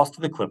in a loss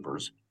to the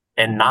Clippers,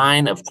 and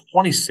 9 of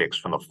 26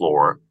 from the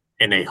floor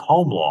in a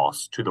home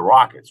loss to the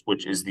Rockets,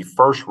 which is the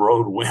first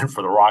road win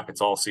for the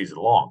Rockets all season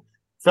long.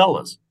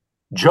 Fellas,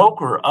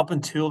 Joker, up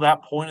until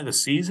that point of the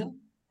season,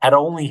 had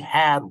only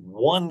had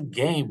 1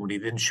 game when he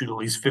didn't shoot at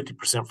least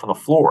 50% from the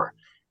floor.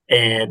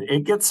 And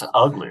it gets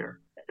uglier.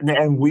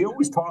 And we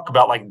always talk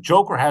about, like,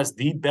 Joker has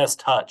the best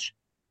touch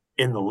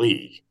in the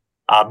league.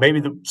 Maybe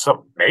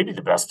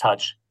the best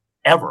touch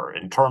ever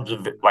in terms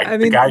of, like,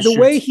 the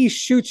way he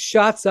shoots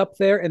shots up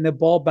there and the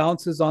ball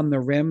bounces on the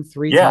rim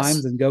 3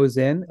 times and goes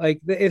in, like,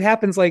 it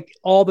happens like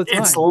all the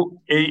time.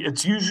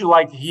 It's usually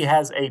like he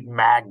has a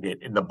magnet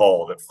in the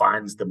ball that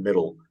finds the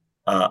middle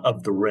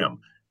of the rim.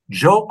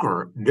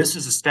 Joker, this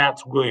is a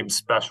Stats Williams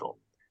special.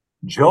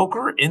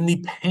 Joker in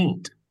the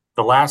paint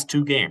the last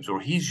 2 games, where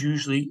he's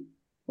usually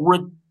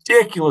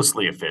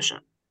ridiculously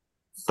efficient,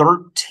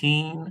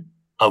 13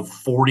 of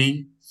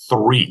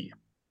 43.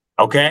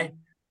 Okay?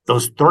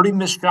 Those 30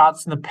 missed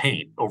shots in the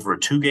paint over a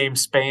 2-game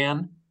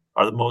span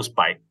are the most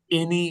by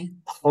any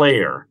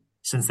player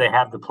since they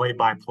have the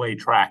play-by-play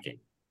tracking.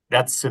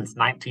 That's since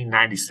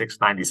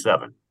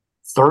 1996-97.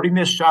 30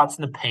 missed shots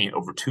in the paint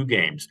over 2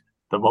 games,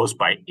 the most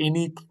by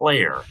any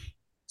player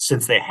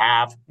since they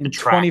have the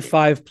tracking.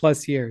 25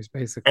 plus years,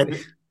 basically.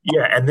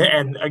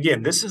 And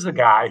again, this is a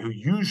guy who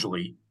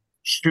usually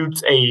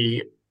shoots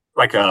a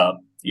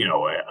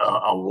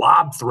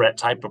lob threat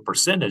type of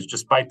percentage,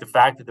 despite the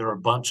fact that there are a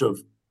bunch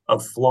of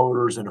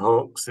floaters and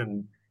hooks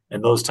and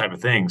those type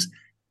of things.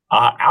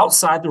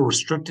 Outside the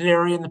restricted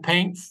area in the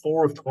paint,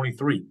 4 of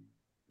 23.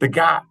 The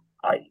guy,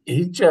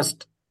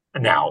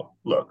 now,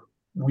 look,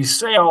 we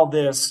say all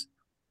this.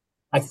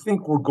 I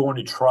think we're going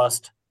to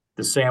trust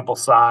the sample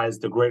size,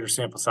 the greater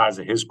sample size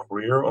of his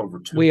career over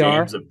 2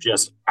 games of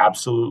just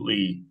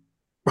absolutely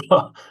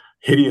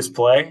hideous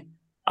play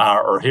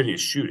or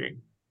hideous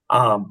shooting.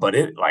 But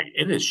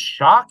it is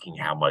shocking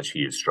how much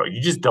he has struggled.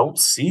 You just don't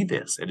see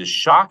this. It is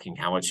shocking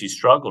how much he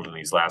struggled in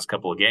these last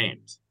couple of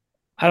games.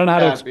 I don't know how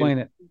to explain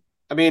it.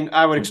 I mean,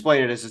 I would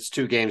explain it as it's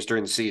 2 games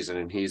during the season,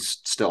 and he's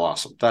still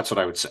awesome. That's what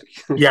I would say.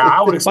 Yeah,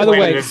 I would explain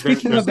it as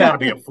there's got to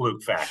be a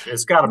fluke factor.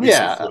 It's got to be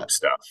some fluke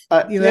stuff.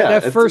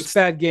 That first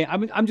bad game.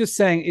 I'm just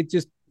saying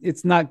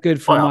it's not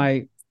good for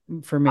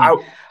me.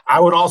 I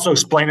would also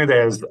explain it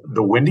as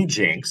the Windy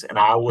Jinx, and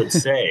I would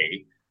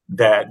say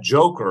that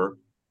Joker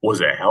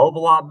was a hell of a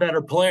lot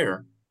better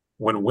player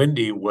when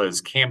Windy was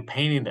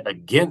campaigning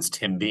against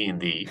him being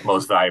the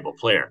most valuable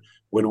player.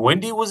 When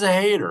Windy was a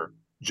hater,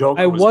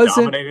 Joker was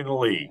dominating the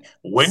league.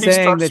 Windy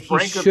saying that he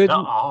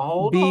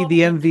shouldn't be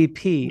the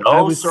MVP. I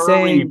was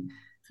saying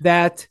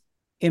that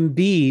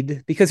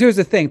Embiid, because here's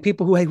the thing,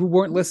 people who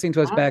weren't listening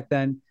to us back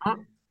then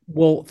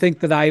will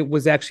think that I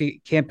was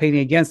actually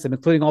campaigning against him,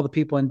 including all the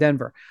people in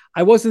Denver.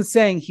 I wasn't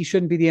saying he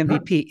shouldn't be the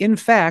MVP. In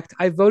fact,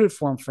 I voted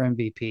for him for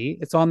MVP.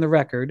 It's on the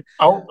record.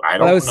 Oh, I don't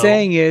know. What I was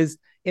saying is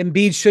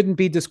Embiid shouldn't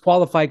be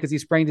disqualified because he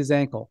sprained his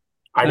ankle.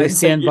 I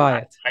stand by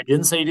it. I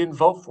didn't say you didn't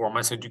vote for him.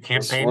 I said you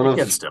campaigned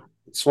against him.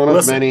 It's one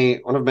of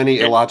many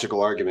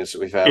illogical arguments that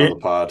we've had on the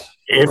pod.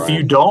 If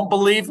you don't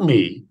believe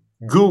me,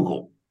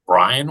 Google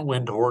Brian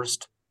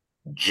Windhorst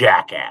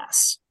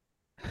jackass.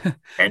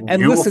 And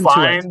you listen will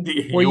find to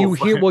it, where you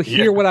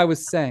hear what I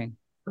was saying.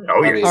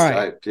 Oh, yes. All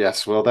right.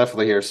 Yes, we'll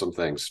definitely hear some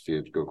things if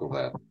you Google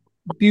that.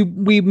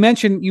 You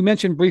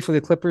mentioned briefly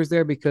the Clippers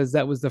there because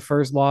that was the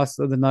first loss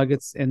of the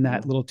Nuggets in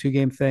that little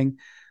 2-game thing.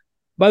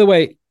 By the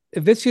way,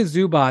 Ivica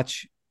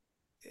Zubac,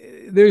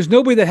 there's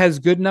nobody that has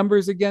good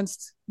numbers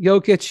against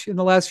Jokic in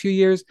the last few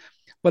years,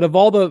 but of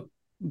all the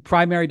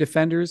primary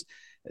defenders,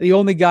 the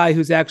only guy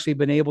who's actually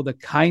been able to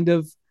kind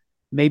of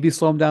maybe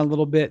slow him down a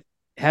little bit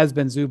has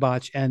been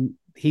Zubac, and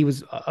he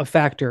was a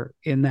factor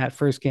in that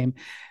first game.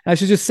 And I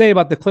should just say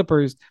about the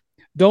Clippers,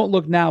 don't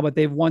look now, but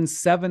they've won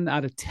 7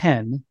 out of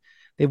 10.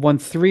 They've won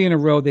 3 in a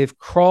row. They've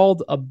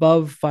crawled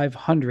above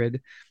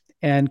 500,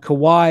 and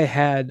Kawhi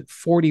had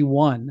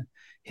 41,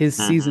 his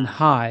season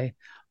high,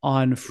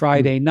 on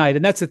Friday night.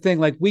 And that's the thing,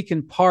 like, we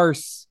can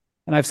parse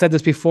and I've said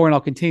this before and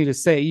I'll continue to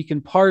say, you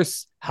can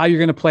parse how you're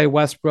going to play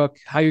Westbrook,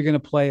 how you're going to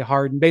play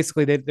Harden.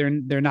 Basically,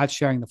 they're not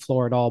sharing the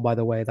floor at all, by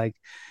the way. Like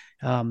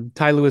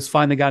Ty Lue has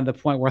finally gotten to the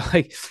point where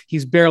like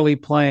he's barely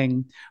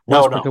playing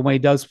Westbrook, and when he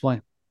does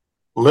play.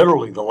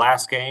 Literally, the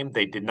last game,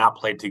 they did not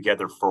play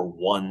together for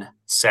 1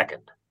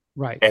 second.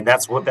 Right. And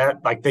that's what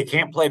they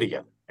can't play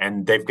together.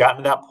 And they've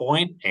gotten to that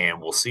point,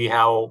 and we'll see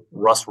how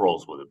Russ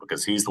rolls with it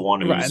because he's the one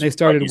who's, right, and they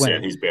started like you winning.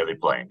 said, he's barely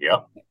playing.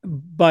 Yep.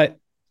 But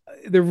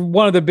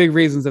one of the big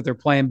reasons that they're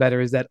playing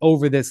better is that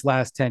over this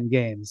last 10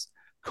 games,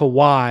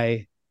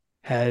 Kawhi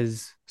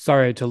has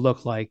started to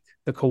look like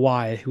the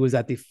Kawhi who was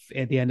at the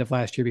end of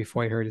last year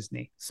before he hurt his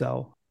knee.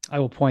 So I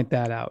will point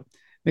that out.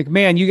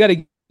 McMahon, you got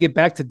to get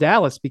back to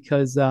Dallas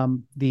because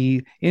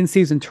the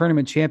in-season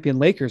tournament champion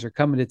Lakers are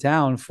coming to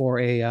town for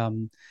a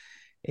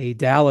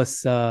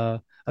Dallas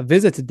a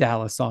visit to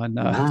Dallas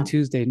on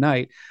Tuesday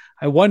night.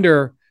 I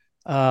wonder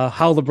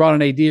how LeBron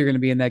and AD are going to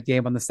be in that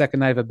game on the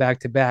second night of a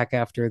back-to-back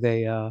after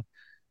they.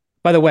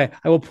 By the way,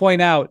 I will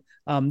point out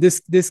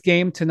this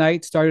game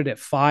tonight started at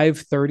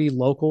 5:30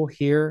 local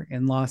here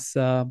in Las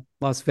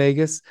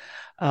Vegas.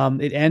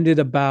 It ended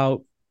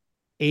about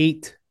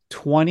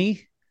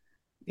 8:20.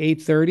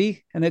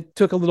 8:30, and it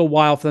took a little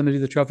while for them to do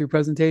the trophy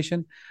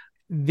presentation.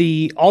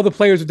 All the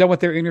players are done with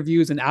their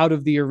interviews and out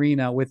of the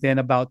arena within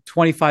about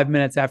 25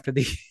 minutes after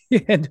the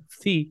end of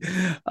the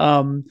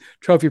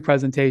trophy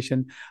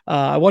presentation.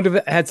 I wonder if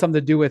it had something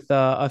to do with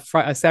a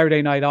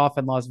Saturday night off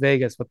in Las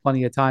Vegas with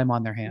plenty of time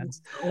on their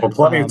hands. Well,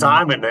 plenty of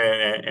time and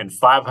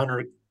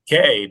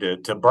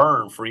 $500K to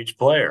burn for each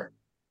player.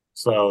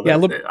 So yeah,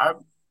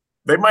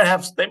 they might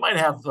have some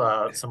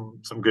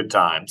good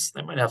times.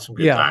 They might have some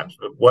good times.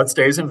 But what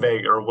stays in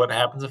Vegas or what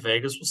happens in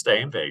Vegas will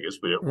stay in Vegas.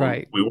 We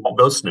won't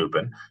go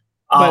snooping.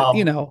 But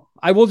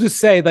I will just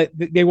say that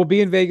they will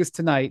be in Vegas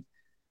tonight.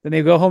 Then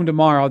they go home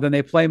tomorrow. Then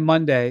they play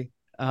Monday.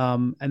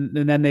 And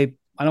then they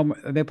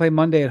play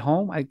Monday at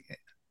home. I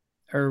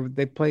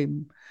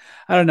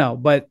don't know,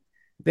 but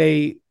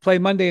they play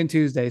Monday and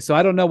Tuesday. So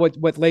I don't know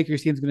what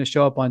Lakers team is going to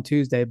show up on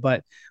Tuesday,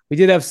 but we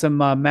did have some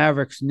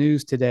Mavericks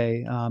news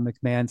today,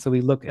 McMahon. So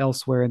we look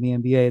elsewhere in the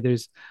NBA.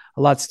 There's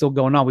a lot still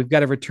going on. We've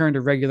got to return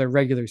to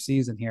regular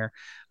season here.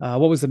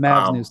 What was the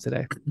Mavs news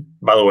today?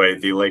 By the way,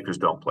 the Lakers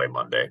don't play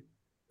Monday.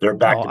 Their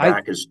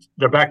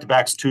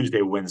back-to-back's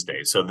Tuesday,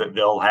 Wednesday. So that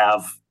they'll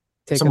have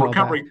some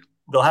recovery.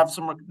 They'll have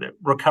some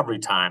recovery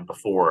time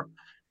before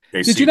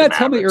they see. Did you not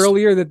tell me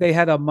earlier that they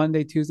had a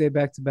Monday, Tuesday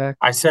back-to-back?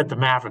 I said the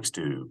Mavericks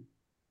do.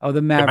 Oh,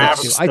 the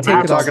Mavericks. We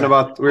were talking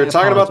about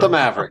the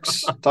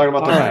Mavericks. Talking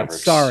about the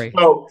Mavericks. Sorry.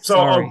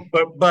 Sorry.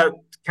 But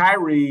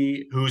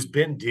Kyrie, who's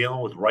been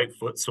dealing with right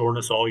foot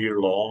soreness all year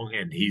long,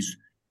 and he's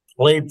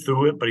played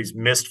through it, but he's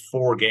missed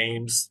 4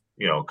 games.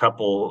 A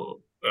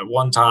couple at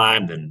one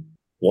time, then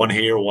one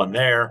here, one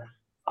there.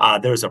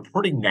 There's a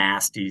pretty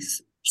nasty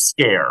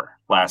scare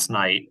last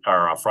night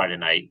or Friday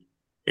night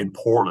in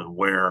Portland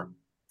where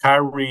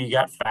Kyrie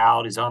got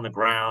fouled. He's on the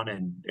ground,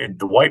 and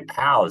Dwight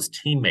Powell, his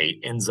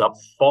teammate, ends up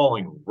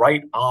falling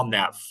right on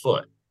that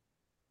foot.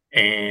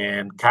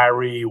 And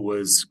Kyrie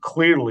was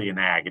clearly in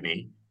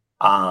agony.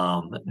 He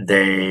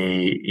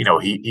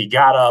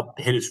got up,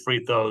 hit his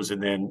free throws,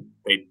 and then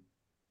they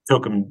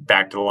took him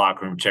back to the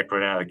locker room, checked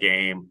right out of the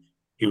game.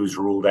 He was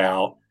ruled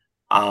out.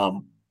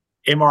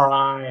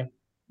 MRI,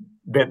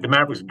 that the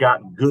Mavericks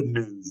got good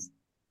news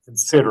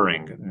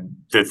considering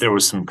that there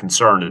was some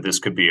concern that this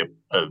could be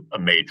a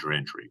major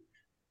injury.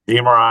 The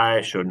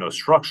MRI showed no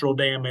structural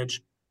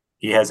damage.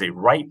 He has a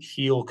right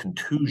heel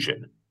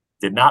contusion.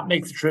 Did not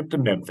make the trip to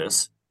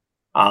Memphis.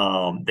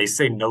 They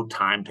say no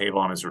timetable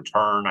on his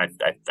return. I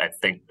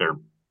think they're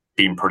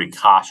being pretty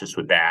cautious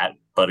with that.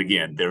 But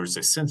again, there's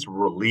a sense of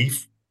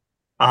relief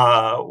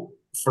for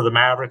the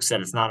Mavericks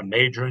that it's not a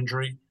major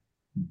injury.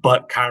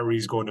 But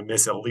Kyrie's going to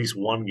miss at least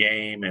one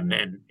game and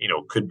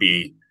could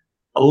be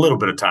a little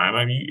bit of time.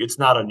 I mean, it's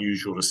not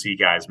unusual to see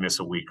guys miss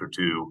a week or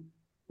two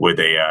with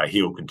a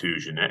heel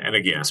contusion. And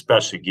again,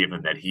 especially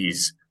given that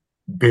he's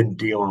been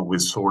dealing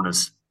with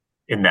soreness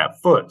in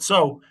that foot.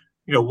 So,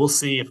 we'll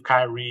see if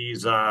Kyrie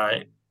is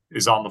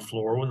on the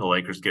floor when the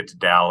Lakers get to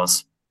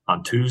Dallas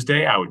on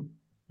Tuesday. I would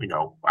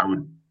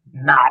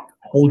not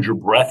hold your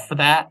breath for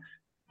that.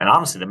 And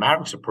honestly, the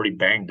Mavericks are pretty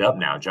banged up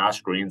now.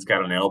 Josh Green's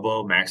got an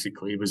elbow. Maxi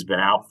Kleber's been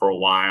out for a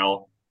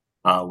while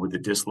with a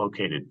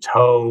dislocated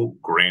toe.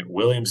 Grant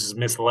Williams has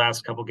missed the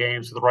last couple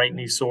games with right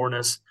knee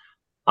soreness.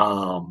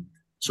 So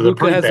they're Luka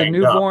pretty has banged a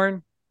newborn.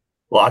 Up.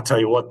 Well, I'll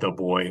tell you what, though,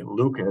 boy,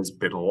 Luka has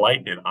been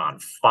lighting it on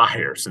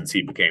fire since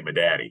he became a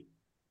daddy.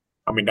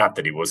 I mean, not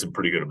that he wasn't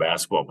pretty good at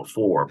basketball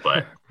before,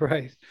 but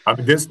right. I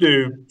mean, this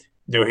dude,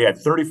 he had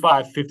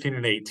 35, 15,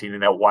 and 18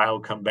 in that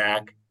wild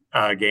comeback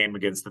game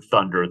against the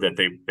Thunder that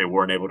they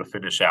weren't able to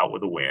finish out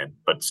with a win.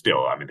 But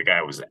still, I mean, the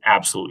guy was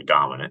absolutely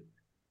dominant.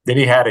 Then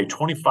he had a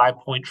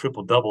 25-point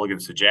triple-double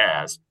against the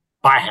Jazz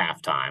by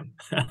halftime.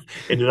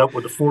 Ended up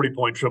with a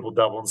 40-point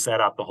triple-double and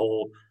sat out the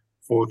whole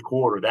fourth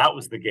quarter. That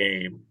was the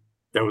game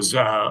that was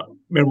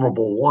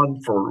memorable, one,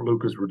 for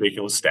Luka's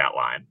ridiculous stat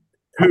line.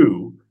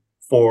 2,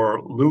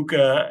 for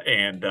Luka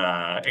and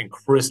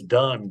Chris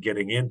Dunn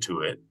getting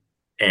into it.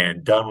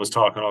 And Dunn was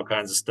talking all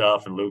kinds of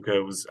stuff, and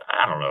Luka was,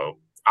 I don't know,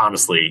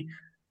 honestly,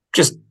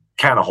 just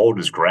kind of hold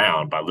his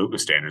ground by Luka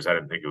standards. I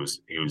didn't think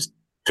he was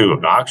too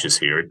obnoxious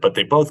here, but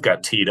they both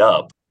got teed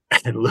up.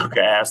 And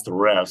Luka asked the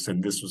refs,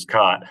 and this was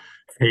caught.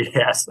 He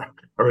didn't ask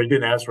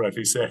the ref.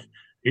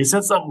 He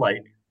said something like,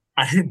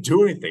 "I didn't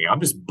do anything.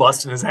 I'm just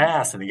busting his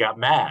ass," and he got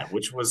mad,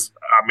 which was,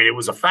 I mean, it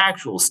was a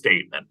factual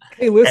statement.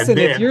 Hey, listen,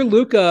 if you're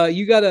Luka,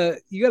 you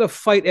gotta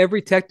fight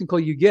every technical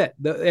you get.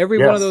 Every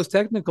one of those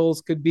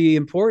technicals could be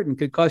important,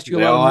 could cost you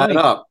a lot of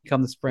money.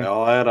 Come the spring, they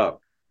all add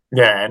up.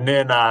 Yeah, and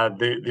then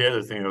the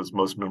other thing that was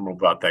most memorable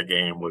about that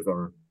game was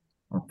our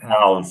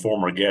pal and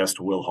former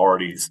guest Will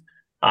Hardy's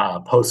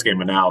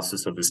post-game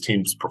analysis of his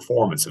team's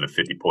performance in a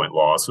 50-point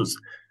loss was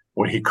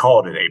when he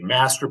called it a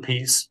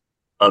masterpiece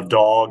of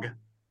dog.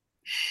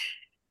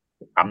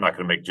 I'm not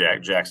going to make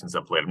Jackson's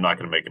up late. I'm not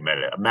going to make him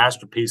edit. A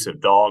masterpiece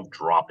of dog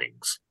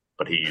droppings,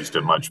 but he used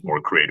a much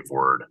more creative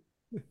word.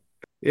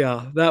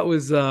 Yeah, that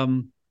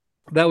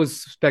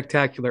was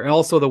spectacular, and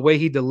also the way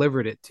he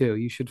delivered it too.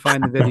 You should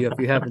find the video if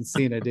you haven't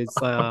seen it.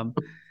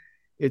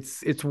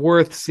 It's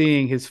worth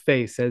seeing his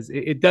face as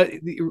it does.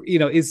 You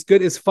know, it's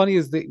good, as funny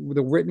as the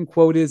written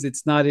quote is. It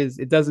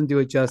doesn't do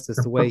it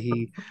justice the way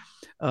he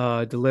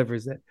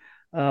delivers it.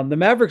 The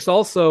Mavericks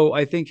also,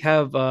 I think,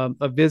 have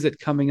a visit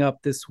coming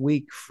up this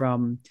week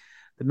from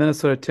the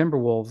Minnesota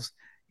Timberwolves.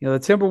 You know,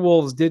 the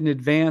Timberwolves didn't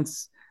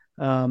advance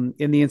in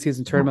the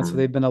in-season tournament, so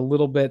they've been a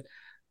little bit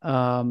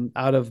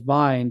out of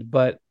mind.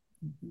 But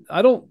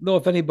I don't know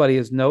if anybody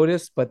has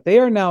noticed, but they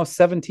are now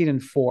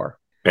 17-4.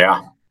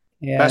 Yeah,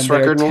 and best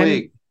record in the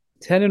league.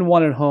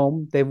 10-1 at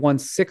home. They've won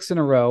 6 in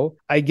a row.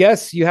 I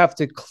guess you have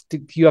to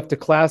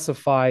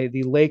classify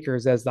the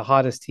Lakers as the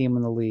hottest team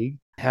in the league,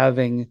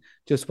 having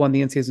just won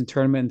the in-season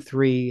tournament in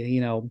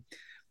 3,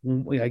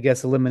 I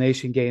guess,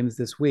 elimination games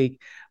this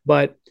week.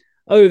 But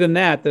other than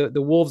that,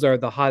 the Wolves are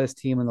the hottest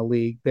team in the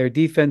league. Their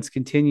defense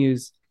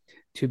continues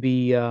to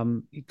be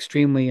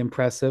extremely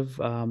impressive.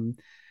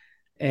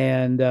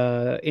 And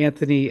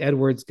Anthony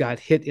Edwards got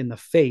hit in the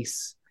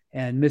face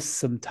and missed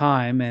some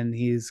time, and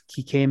he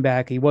came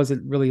back. He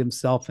wasn't really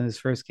himself in his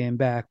first game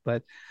back,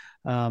 but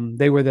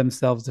they were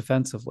themselves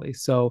defensively.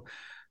 So,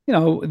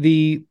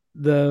 the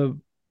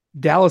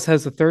Dallas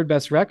has the third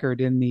best record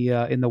in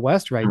the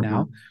West right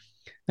now.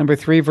 Number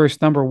 3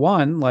 versus number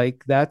 1,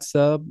 like that's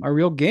a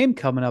real game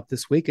coming up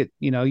this week.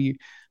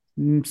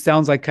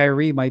 Sounds like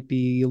Kyrie might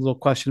be a little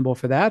questionable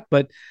for that,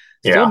 but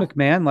still,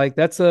 McMahon, like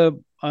that's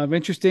an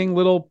interesting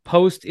little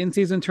post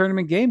in-season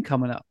tournament game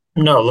coming up.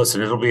 No,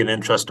 listen, it'll be an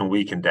interesting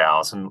week in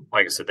Dallas. And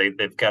like I said,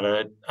 they've got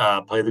to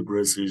play the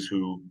Grizzlies,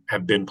 who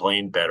have been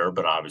playing better,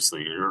 but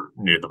obviously you're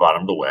near the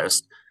bottom of the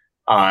West.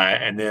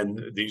 And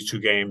then these 2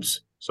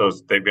 games. So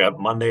they've got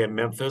Monday in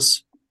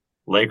Memphis,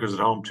 Lakers at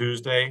home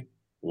Tuesday,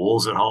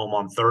 Wolves at home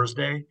on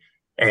Thursday.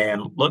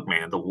 And look,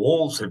 man, the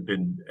Wolves have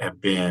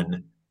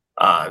been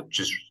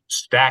just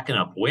stacking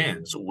up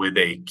wins with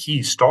a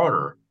key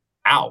starter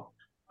out.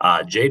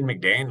 Jaden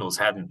McDaniels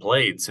hadn't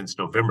played since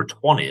November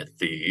 20th.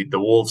 The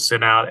Wolves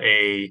sent out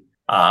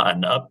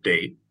an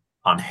update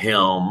on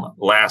him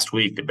last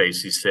week that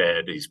basically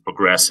said he's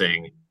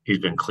progressing. He's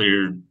been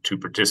cleared to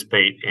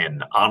participate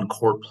in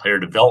on-court player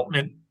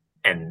development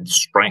and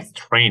strength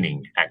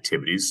training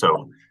activities.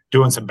 So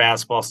doing some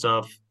basketball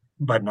stuff,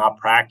 but not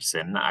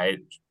practicing.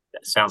 It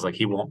sounds like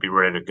he won't be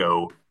ready to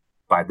go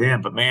by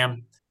then. But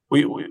man,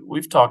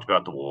 we've talked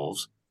about the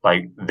Wolves.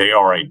 Like, they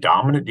are a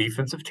dominant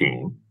defensive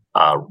team.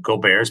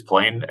 Gobert is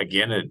playing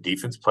again at a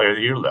defense player of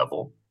the year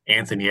level.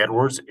 Anthony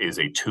Edwards is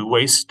a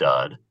 2-way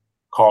stud.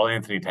 Karl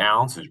Anthony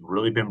Towns has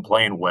really been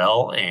playing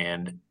well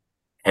and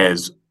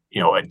has,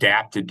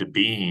 adapted to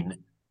being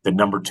the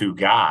number 2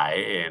 guy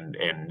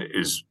and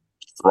is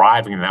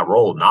thriving in that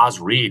role. Naz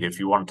Reid, if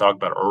you want to talk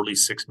about early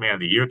 6th man of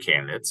the year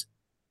candidates,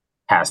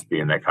 has to be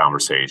in that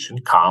conversation.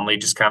 Conley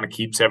just kind of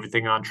keeps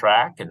everything on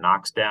track and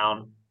knocks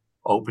down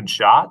open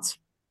shots.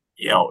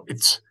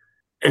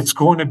 It's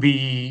going to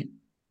be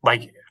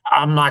like,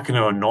 I'm not going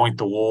to anoint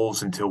the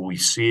Wolves until we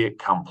see it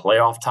come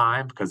playoff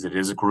time, because it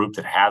is a group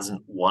that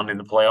hasn't won in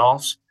the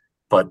playoffs.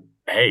 But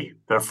hey,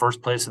 they're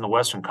first place in the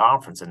Western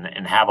Conference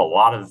and have a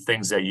lot of the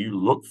things that you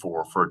look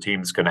for a team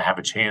that's going to have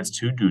a chance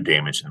to do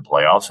damage in the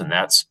playoffs, and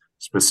that's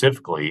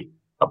specifically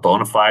a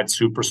bona fide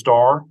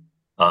superstar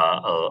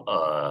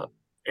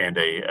and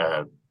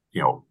a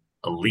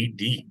elite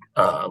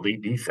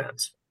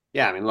defense.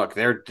 Yeah, I mean, look,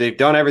 they've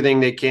done everything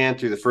they can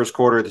through the first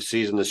quarter of the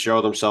season to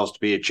show themselves to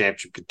be a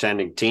championship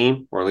contending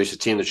team, or at least a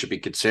team that should be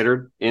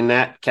considered in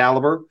that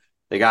caliber.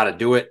 They got to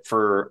do it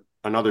for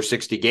another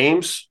 60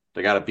 games.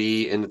 They got to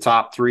be in the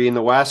top 3 in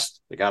the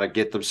West. They got to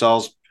get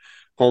themselves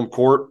home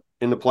court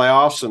in the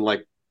playoffs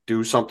and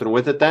do something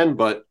with it then.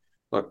 But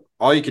look,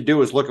 all you could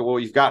do is look at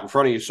what you've got in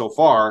front of you so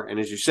far. And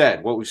as you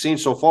said, what we've seen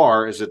so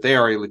far is that they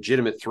are a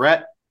legitimate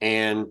threat.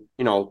 And,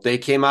 they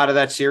came out of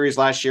that series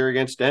last year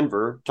against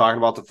Denver talking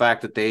about the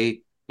fact that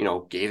they,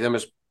 gave them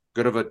as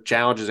good of a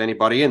challenge as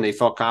anybody, and they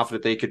felt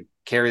confident they could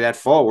carry that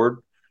forward.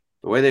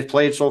 The way they've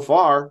played so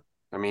far,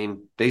 I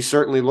mean, they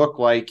certainly look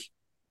like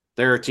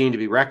they're a team to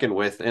be reckoned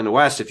with in the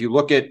West. If you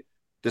look at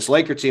this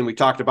Laker team we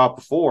talked about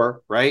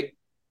before, right?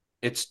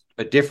 It's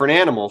a different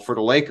animal for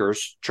the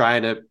Lakers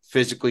trying to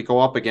physically go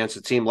up against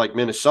a team like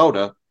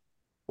Minnesota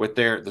with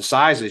the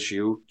size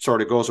issue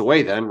sort of goes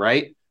away then,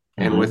 right?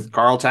 Mm-hmm. And with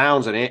Karl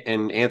Towns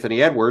and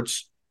Anthony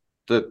Edwards,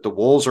 the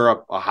Wolves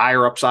are a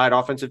higher upside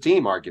offensive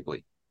team,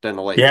 arguably, than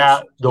the Lakers.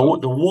 Yeah, the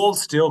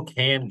Wolves still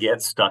can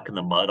get stuck in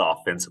the mud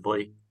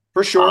offensively.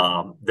 For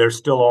sure. There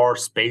still are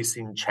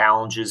spacing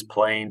challenges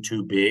playing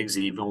two bigs,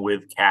 even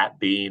with Cat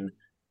being,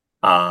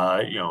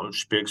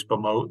 Spiggs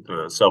promote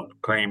the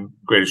self-proclaimed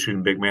greatest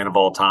shooting big man of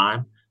all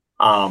time.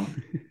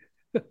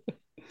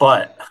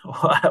 But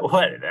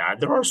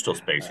there are still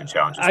spacing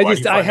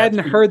challenges. I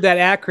hadn't heard that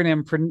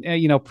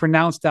acronym,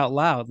 pronounced out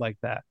loud like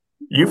that.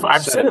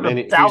 I've said it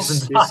 1,000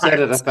 times. You said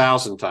it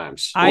 1,000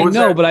 times. I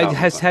know, but I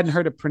hadn't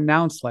heard it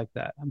pronounced like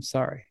that. I'm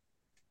sorry.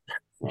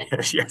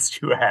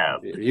 Yes, you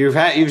have. You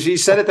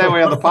said it that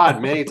way on the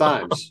pod many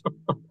times,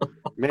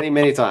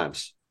 many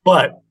times.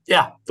 But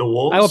yeah, the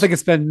Wolves. I don't think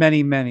it's been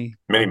many.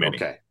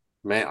 Okay,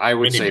 I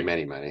would say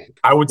many.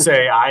 I would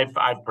say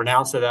I've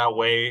pronounced it that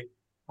way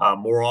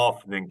more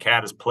often than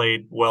Cat has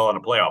played well in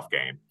a playoff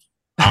game.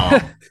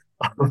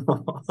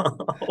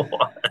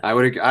 I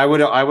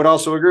would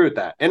also agree with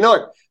that. And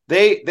look,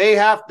 they're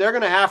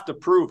going to have to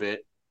prove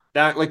it.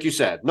 That, like you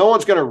said, no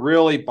one's going to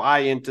really buy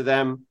into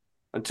them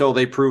until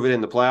they prove it in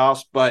the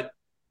playoffs. But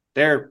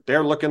they're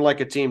looking like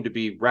a team to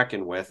be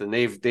reckoned with, and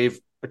they've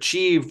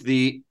achieved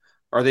they've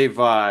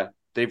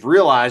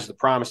realized the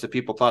promise that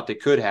people thought they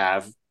could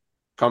have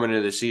coming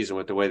into the season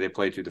with the way they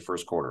played through the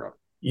first quarter of it.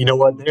 You know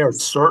what? They are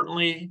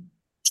certainly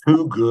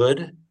too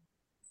good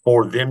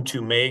for them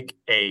to make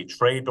a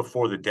trade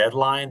before the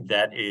deadline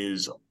that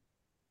is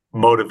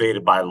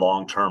motivated by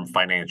long-term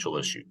financial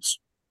issues.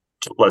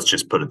 Let's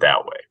just put it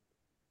that way.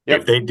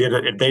 Yep.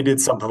 If they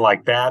did something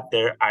like that,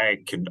 I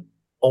can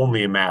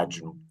only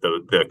imagine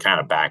the kind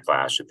of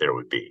backlash that there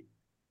would be.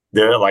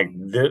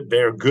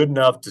 They're good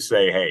enough to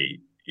say, hey,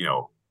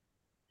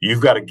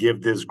 you've got to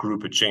give this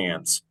group a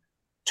chance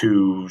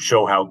to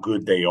show how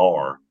good they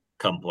are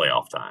come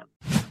playoff time.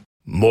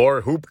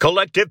 More Hoop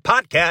Collective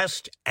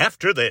podcast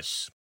after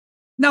this.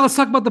 Now let's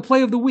talk about the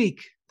play of the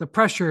week. The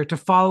pressure to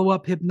follow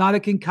up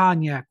Hypnotic and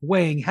Cognac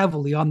weighing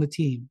heavily on the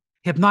team.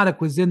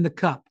 Hypnotic was in the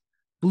cup,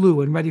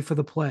 blue and ready for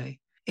the play.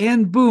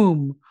 And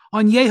boom,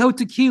 Añejo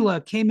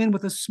Tequila came in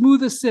with a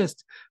smooth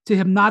assist to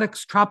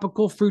Hypnotic's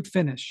tropical fruit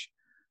finish.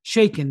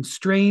 Shaken,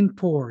 strained,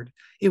 poured.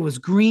 It was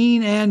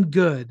green and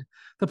good.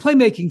 The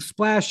playmaking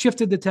splash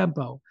shifted the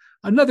tempo.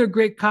 Another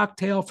great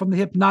cocktail from the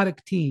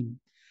Hypnotic team.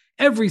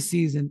 Every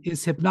season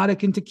is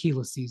Hypnotic and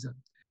Tequila season.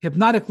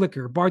 Hypnotic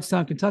Liquor,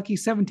 Bardstown, Kentucky,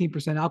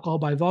 17% alcohol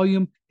by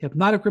volume.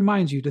 Hypnotic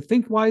reminds you to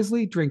think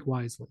wisely, drink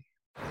wisely.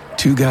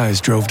 Two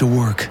guys drove to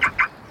work.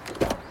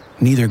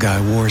 Neither guy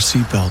wore a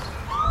seatbelt.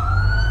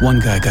 One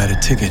guy got a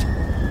ticket.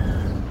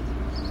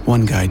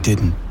 One guy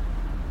didn't.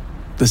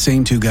 The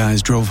same two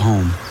guys drove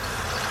home.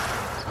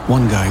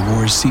 One guy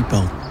wore his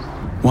seatbelt.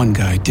 One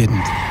guy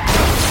didn't.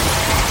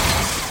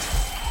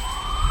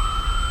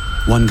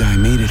 One guy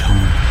made it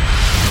home.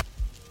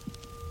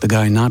 The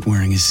guy not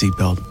wearing his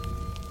seatbelt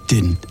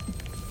didn't.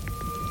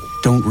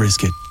 Don't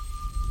risk it.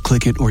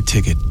 Click it or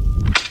ticket.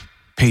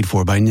 Paid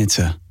for by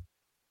NHTSA.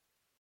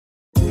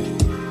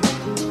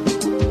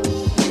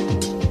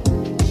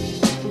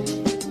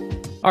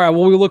 All right,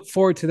 well, we look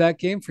forward to that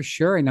game for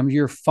sure, and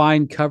your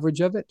fine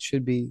coverage of it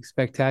should be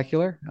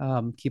spectacular.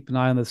 Keep an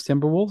eye on those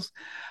Timberwolves.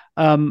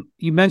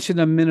 You mentioned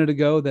a minute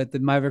ago that the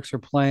Mavericks are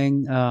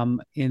playing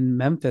in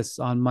Memphis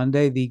on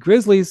Monday. The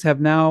Grizzlies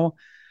have now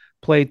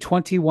played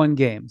 21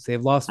 games.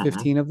 They've lost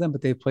 15 of them,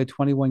 but they've played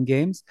 21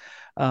 games.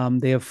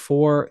 They have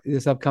 4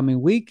 this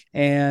upcoming week,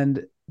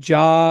 and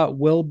Ja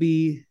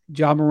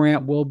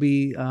Morant will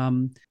be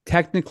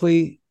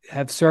technically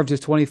have served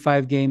his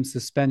 25-game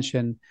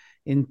suspension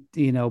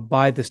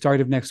by the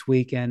start of next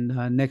week, and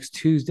next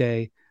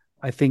Tuesday,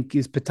 I think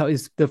is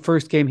the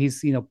first game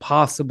he's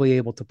possibly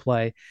able to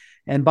play.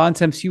 And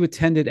Bontemps, you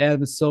attended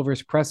Adam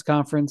Silver's press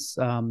conference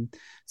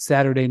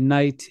Saturday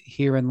night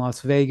here in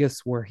Las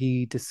Vegas, where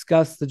he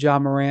discussed the Ja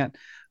Morant,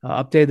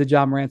 updated the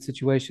Ja Morant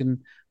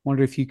situation.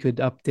 Wonder if you could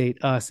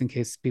update us in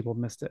case people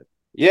missed it.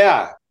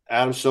 Yeah,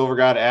 Adam Silver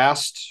got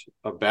asked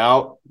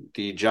about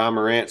the Ja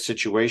Morant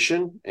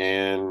situation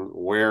and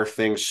where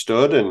things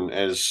stood. And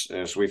as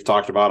we've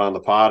talked about on the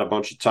pod a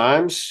bunch of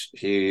times,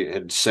 he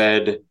had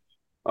said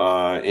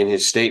in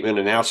his statement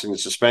announcing the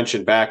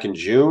suspension back in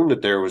June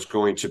that there was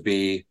going to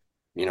be,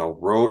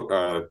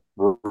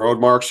 road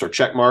marks or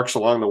check marks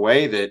along the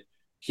way that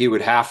he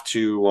would have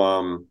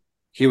to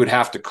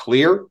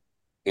clear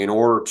in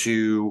order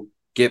to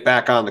get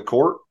back on the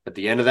court at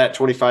the end of that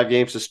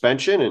 25-game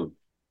suspension. And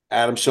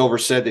Adam Silver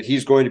said that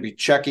he's going to be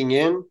checking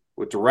in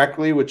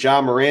directly with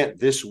Ja Morant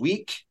this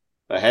week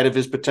ahead of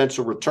his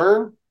potential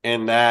return,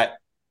 and that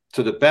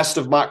to the best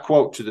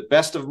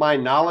of my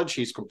knowledge,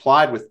 he's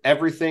complied with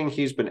everything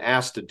he's been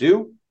asked to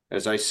do.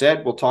 As I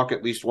said, we'll talk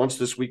at least once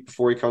this week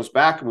before he comes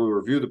back, and we'll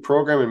review the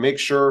program and make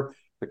sure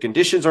the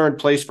conditions are in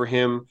place for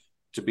him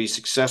to be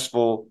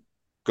successful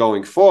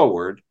going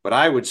forward. But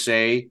I would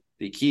say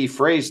the key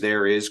phrase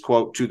there is,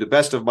 quote, to the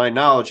best of my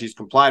knowledge, he's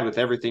complied with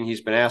everything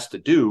he's been asked to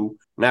do.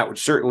 And that would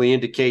certainly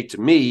indicate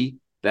to me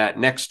that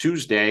next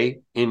Tuesday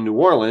in New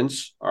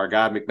Orleans, our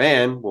guy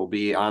McMahon will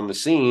be on the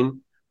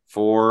scene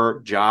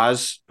for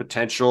Ja's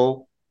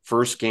potential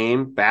first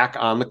game back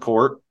on the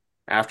court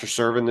after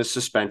serving this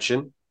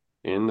suspension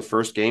in the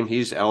first game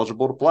he's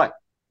eligible to play.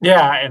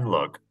 Yeah, and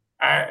look,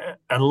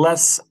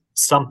 unless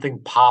something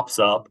pops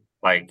up,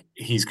 like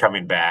he's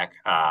coming back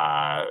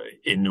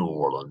in New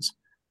Orleans,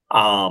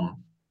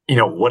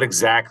 what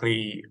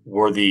exactly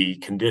were the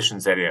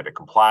conditions that he had to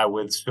comply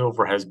with?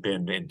 Silver has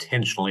been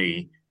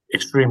intentionally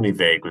extremely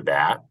vague with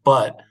that.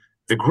 But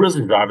the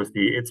Grizzlies,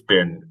 obviously, it's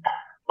been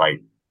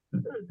like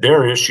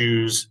their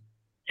issues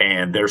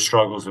and their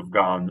struggles have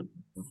gone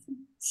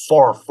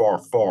far, far,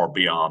 far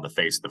beyond the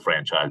face of the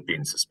franchise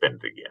being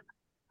suspended again,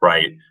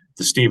 right?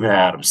 The Steven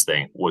Adams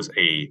thing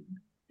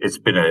it's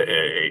been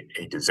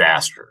a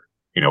disaster.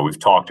 We've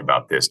talked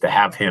about this. To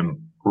have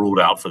him ruled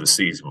out for the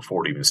season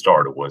before it even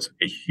started was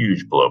a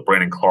huge blow.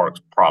 Brandon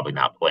Clark's probably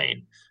not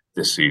playing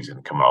this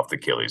season coming off the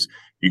Achilles.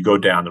 You go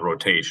down the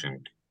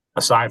rotation,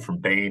 aside from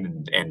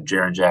Bane and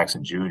Jaren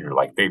Jackson Jr.,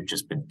 like they've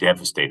just been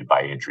devastated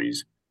by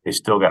injuries. They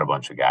still got a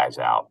bunch of guys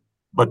out.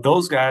 But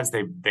those guys,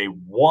 they've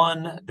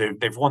won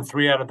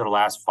 3 out of their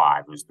last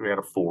 5. It was 3 out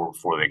of 4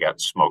 before they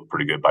got smoked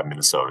pretty good by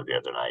Minnesota the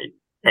other night.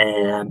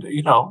 And,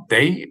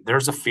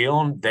 there's a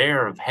feeling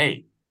there of,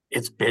 hey,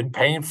 it's been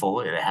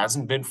painful. It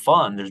hasn't been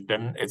fun.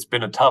 It's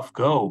been a tough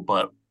go,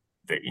 but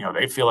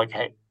they feel like,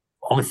 hey,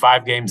 only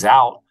 5 games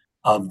out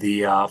of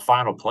the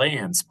final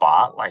play-in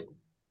spot. Like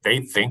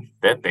they think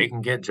that they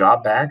can get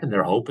job back, and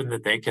they're hoping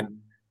that they can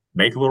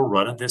make a little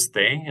run at this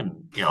thing. And,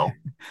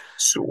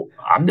 so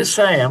I'm just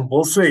saying,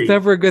 we'll see. It's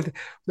never a good.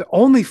 They're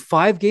only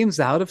 5 games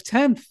out of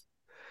 10th.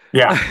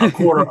 Yeah, a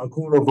quarter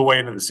of the way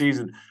into the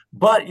season.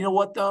 But you know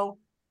what, though?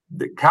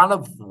 Kind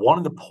of one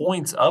of the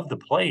points of the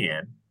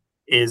play-in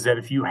is that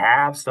if you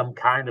have some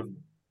kind of,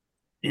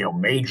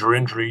 major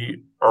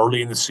injury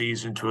early in the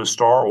season to a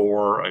star,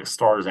 or a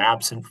star is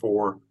absent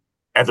for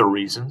other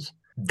reasons,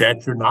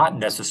 that you're not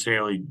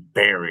necessarily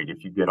buried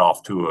if you get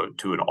off to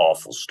an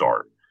awful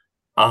start.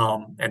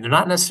 And they're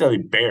not necessarily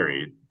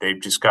buried.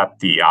 They've just got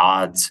the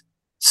odds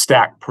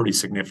stacked pretty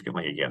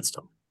significantly against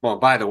them. Well,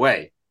 by the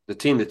way, the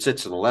team that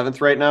sits in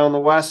 11th right now in the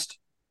West,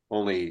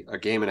 only a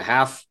game and a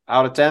half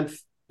out of 10th,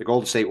 the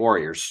Golden State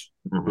Warriors,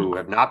 who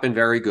have not been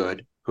very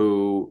good,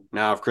 who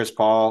now if Chris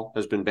Paul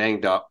has been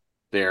banged up,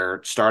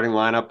 their starting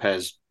lineup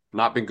has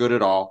not been good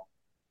at all.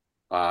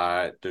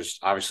 There's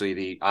obviously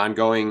the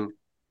ongoing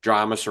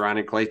drama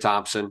surrounding Klay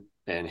Thompson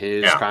and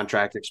his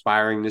contract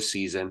expiring this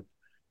season.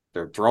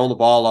 They're throwing the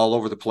ball all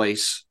over the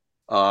place,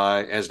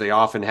 as they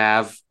often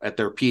have at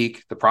their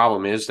peak. The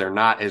problem is they're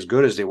not as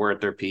good as they were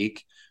at their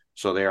peak,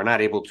 so they are not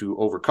able to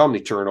overcome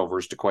the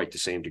turnovers to quite the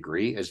same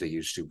degree as they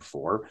used to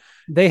before.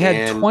 They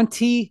had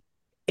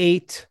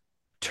 28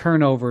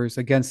 turnovers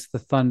against the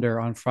Thunder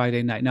on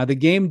Friday night. Now, the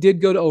game did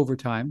go to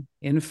overtime,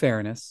 in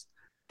fairness.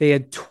 They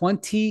had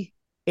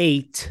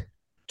 28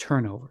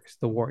 turnovers,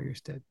 the Warriors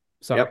did.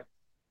 Sorry. Yep.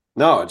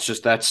 No, it's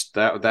just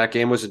that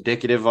game was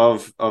indicative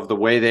of the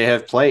way they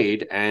have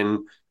played,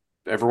 and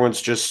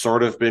everyone's just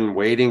sort of been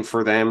waiting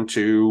for them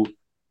to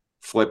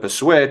flip a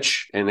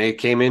switch. And they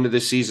came into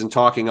this season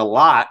talking a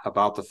lot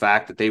about the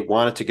fact that they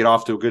wanted to get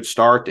off to a good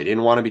start. They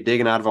didn't want to be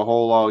digging out of a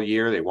hole all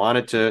year. They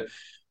wanted to,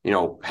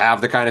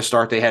 have the kind of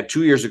start they had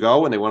 2 years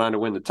ago when they went on to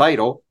win the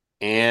title.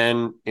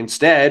 And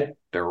instead,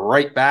 they're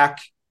right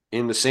back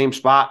in the same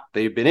spot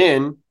they've been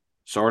in,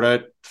 sort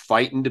of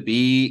fighting to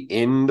be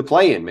in the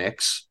play-in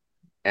mix.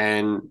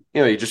 And,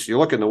 you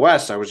look in the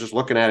West, I was just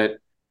looking at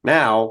it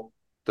now,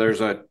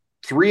 there's a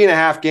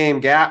 3.5 game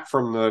gap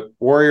from the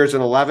Warriors in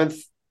 11th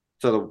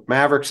to the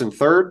Mavericks in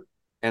 3rd.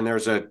 And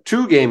there's a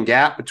 2 game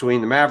gap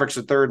between the Mavericks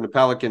in 3rd and the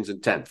Pelicans in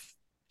 10th.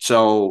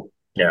 So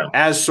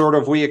as sort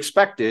of we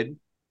expected,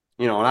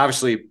 and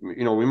obviously,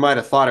 we might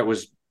have thought it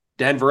was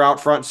Denver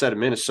out front instead of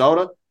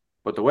Minnesota,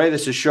 but the way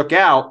this is shook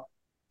out,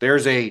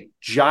 there's a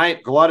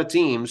giant glut of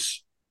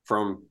teams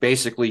from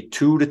basically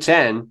 2 to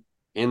 10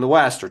 in the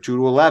West, or 2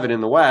 to 11 in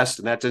the West,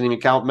 and that doesn't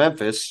even count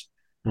Memphis.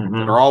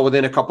 That are all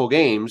within a couple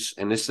games,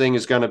 and this thing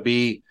is going to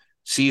be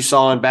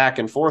seesawing back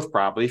and forth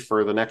probably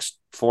for the next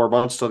 4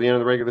 months till the end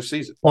of the regular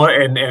season. Well,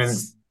 and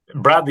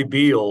Bradley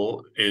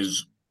Beal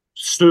is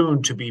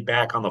soon to be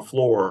back on the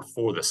floor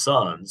for the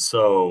Suns,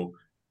 so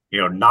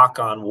knock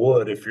on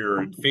wood, if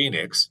you're in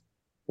Phoenix,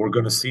 we're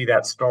going to see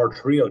that star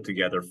trio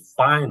together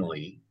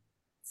finally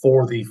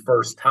for the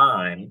first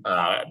time.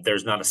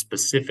 There's not a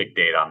specific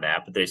date on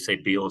that, but they say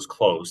Beal is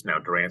close. Now,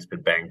 Durant's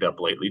been banged up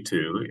lately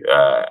too,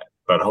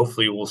 but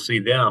hopefully we'll see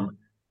them,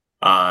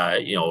 in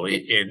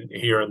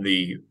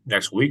the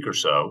next week or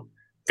so.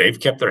 They've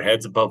kept their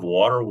heads above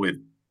water with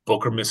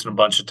Booker missing a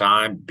bunch of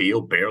time,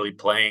 Beal barely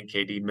playing,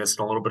 KD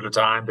missing a little bit of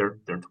time. They're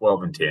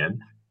 12-10,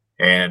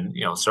 and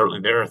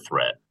certainly they're a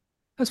threat.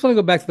 I just want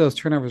to go back to those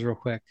turnovers real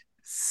quick.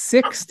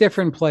 6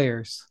 different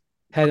players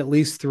had at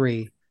least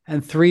 3.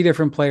 And 3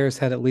 different players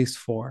had at least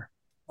 4.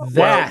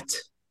 That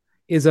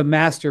is a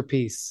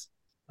masterpiece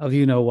of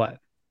what.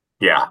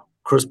 Yeah.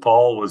 Chris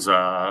Paul was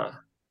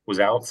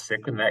out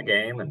sick in that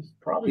game and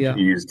probably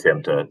used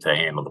him to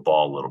handle the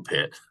ball a little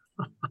bit.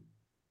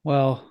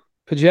 Well,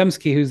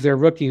 Pajemski, who's their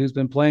rookie, who's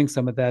been playing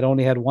some of that,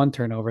 only had 1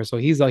 turnover, so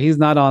he's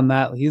not on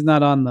that. He's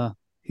not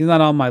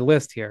on my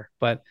list here.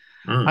 But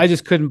I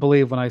just couldn't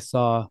believe when I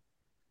saw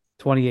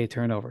 28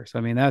 turnovers.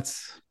 I mean,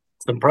 it's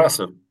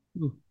impressive.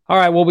 All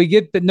right. Well, we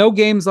get no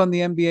games on the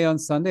NBA on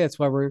Sunday. That's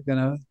why we're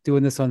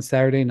doing this on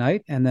Saturday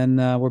night, and then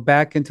we're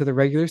back into the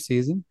regular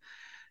season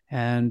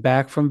and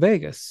back from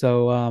Vegas.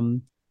 So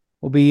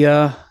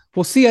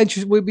we'll see.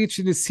 We'll be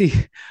interested to see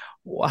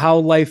how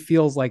life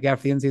feels like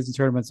after the in-season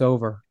tournament's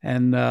over.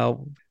 And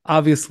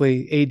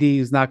obviously, AD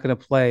is not going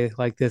to play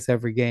like this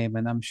every game,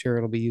 and I'm sure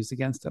it'll be used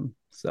against him.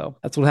 So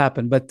that's what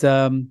happened. But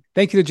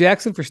thank you to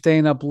Jackson for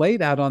staying up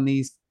late out on the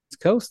East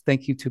Coast.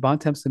 Thank you to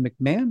Bontemps and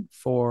McMahon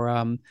for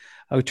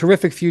a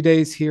terrific few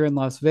days here in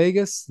Las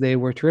Vegas. They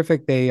were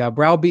terrific. They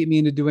browbeat me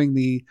into doing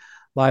the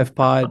live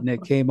pod, and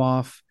it came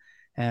off.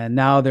 And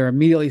now they're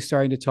immediately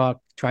trying to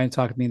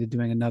talk me into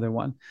doing another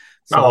one.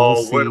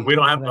 So we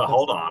don't have to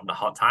hold on.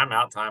 Time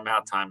out.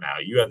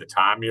 You have the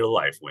time of your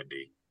life,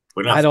 Wendy.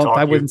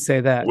 I wouldn't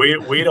say that.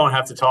 We don't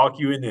have to talk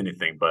you into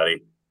anything,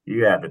 buddy.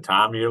 You have the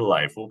time of your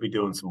life. We'll be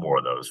doing some more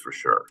of those for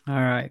sure. All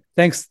right.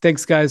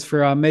 Thanks, guys,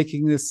 for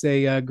making this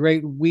a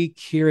great week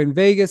here in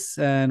Vegas.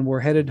 And we're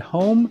headed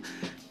home.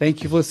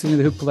 Thank you for listening to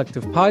the Hoop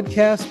Collective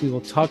podcast. We will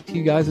talk to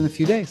you guys in a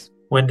few days.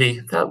 Wendy,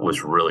 that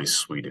was really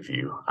sweet of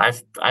you.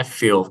 I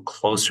feel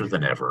closer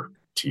than ever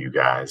to you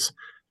guys.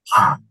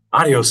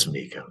 Adios,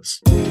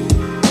 amigos.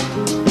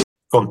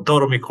 Con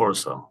todo mi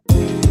corazón.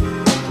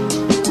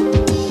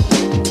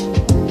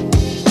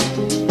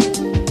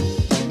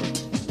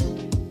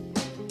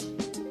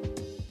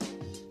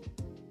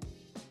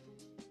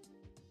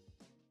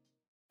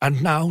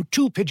 And now,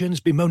 2 pigeons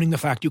bemoaning the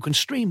fact you can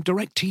stream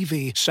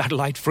DirecTV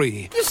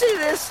satellite-free. You see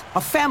this?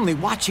 A family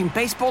watching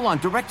baseball on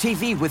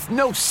DirecTV with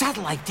no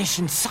satellite dish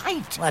in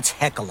sight. Let's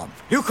heckle them.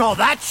 You call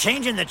that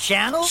changing the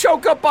channel?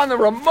 Choke up on the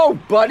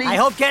remote, buddy. I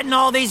hope getting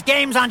all these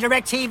games on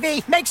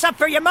DirecTV makes up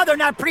for your mother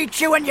not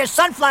pre-chewing your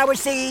sunflower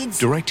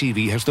seeds.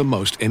 DirecTV has the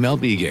most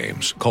MLB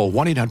games. Call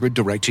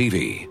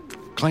 1-800-DirecTV.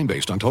 Claim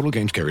based on total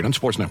games carried on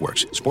sports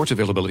networks. Sports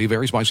availability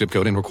varies by zip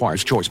code and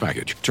requires choice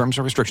package. Terms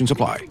and restrictions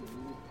apply.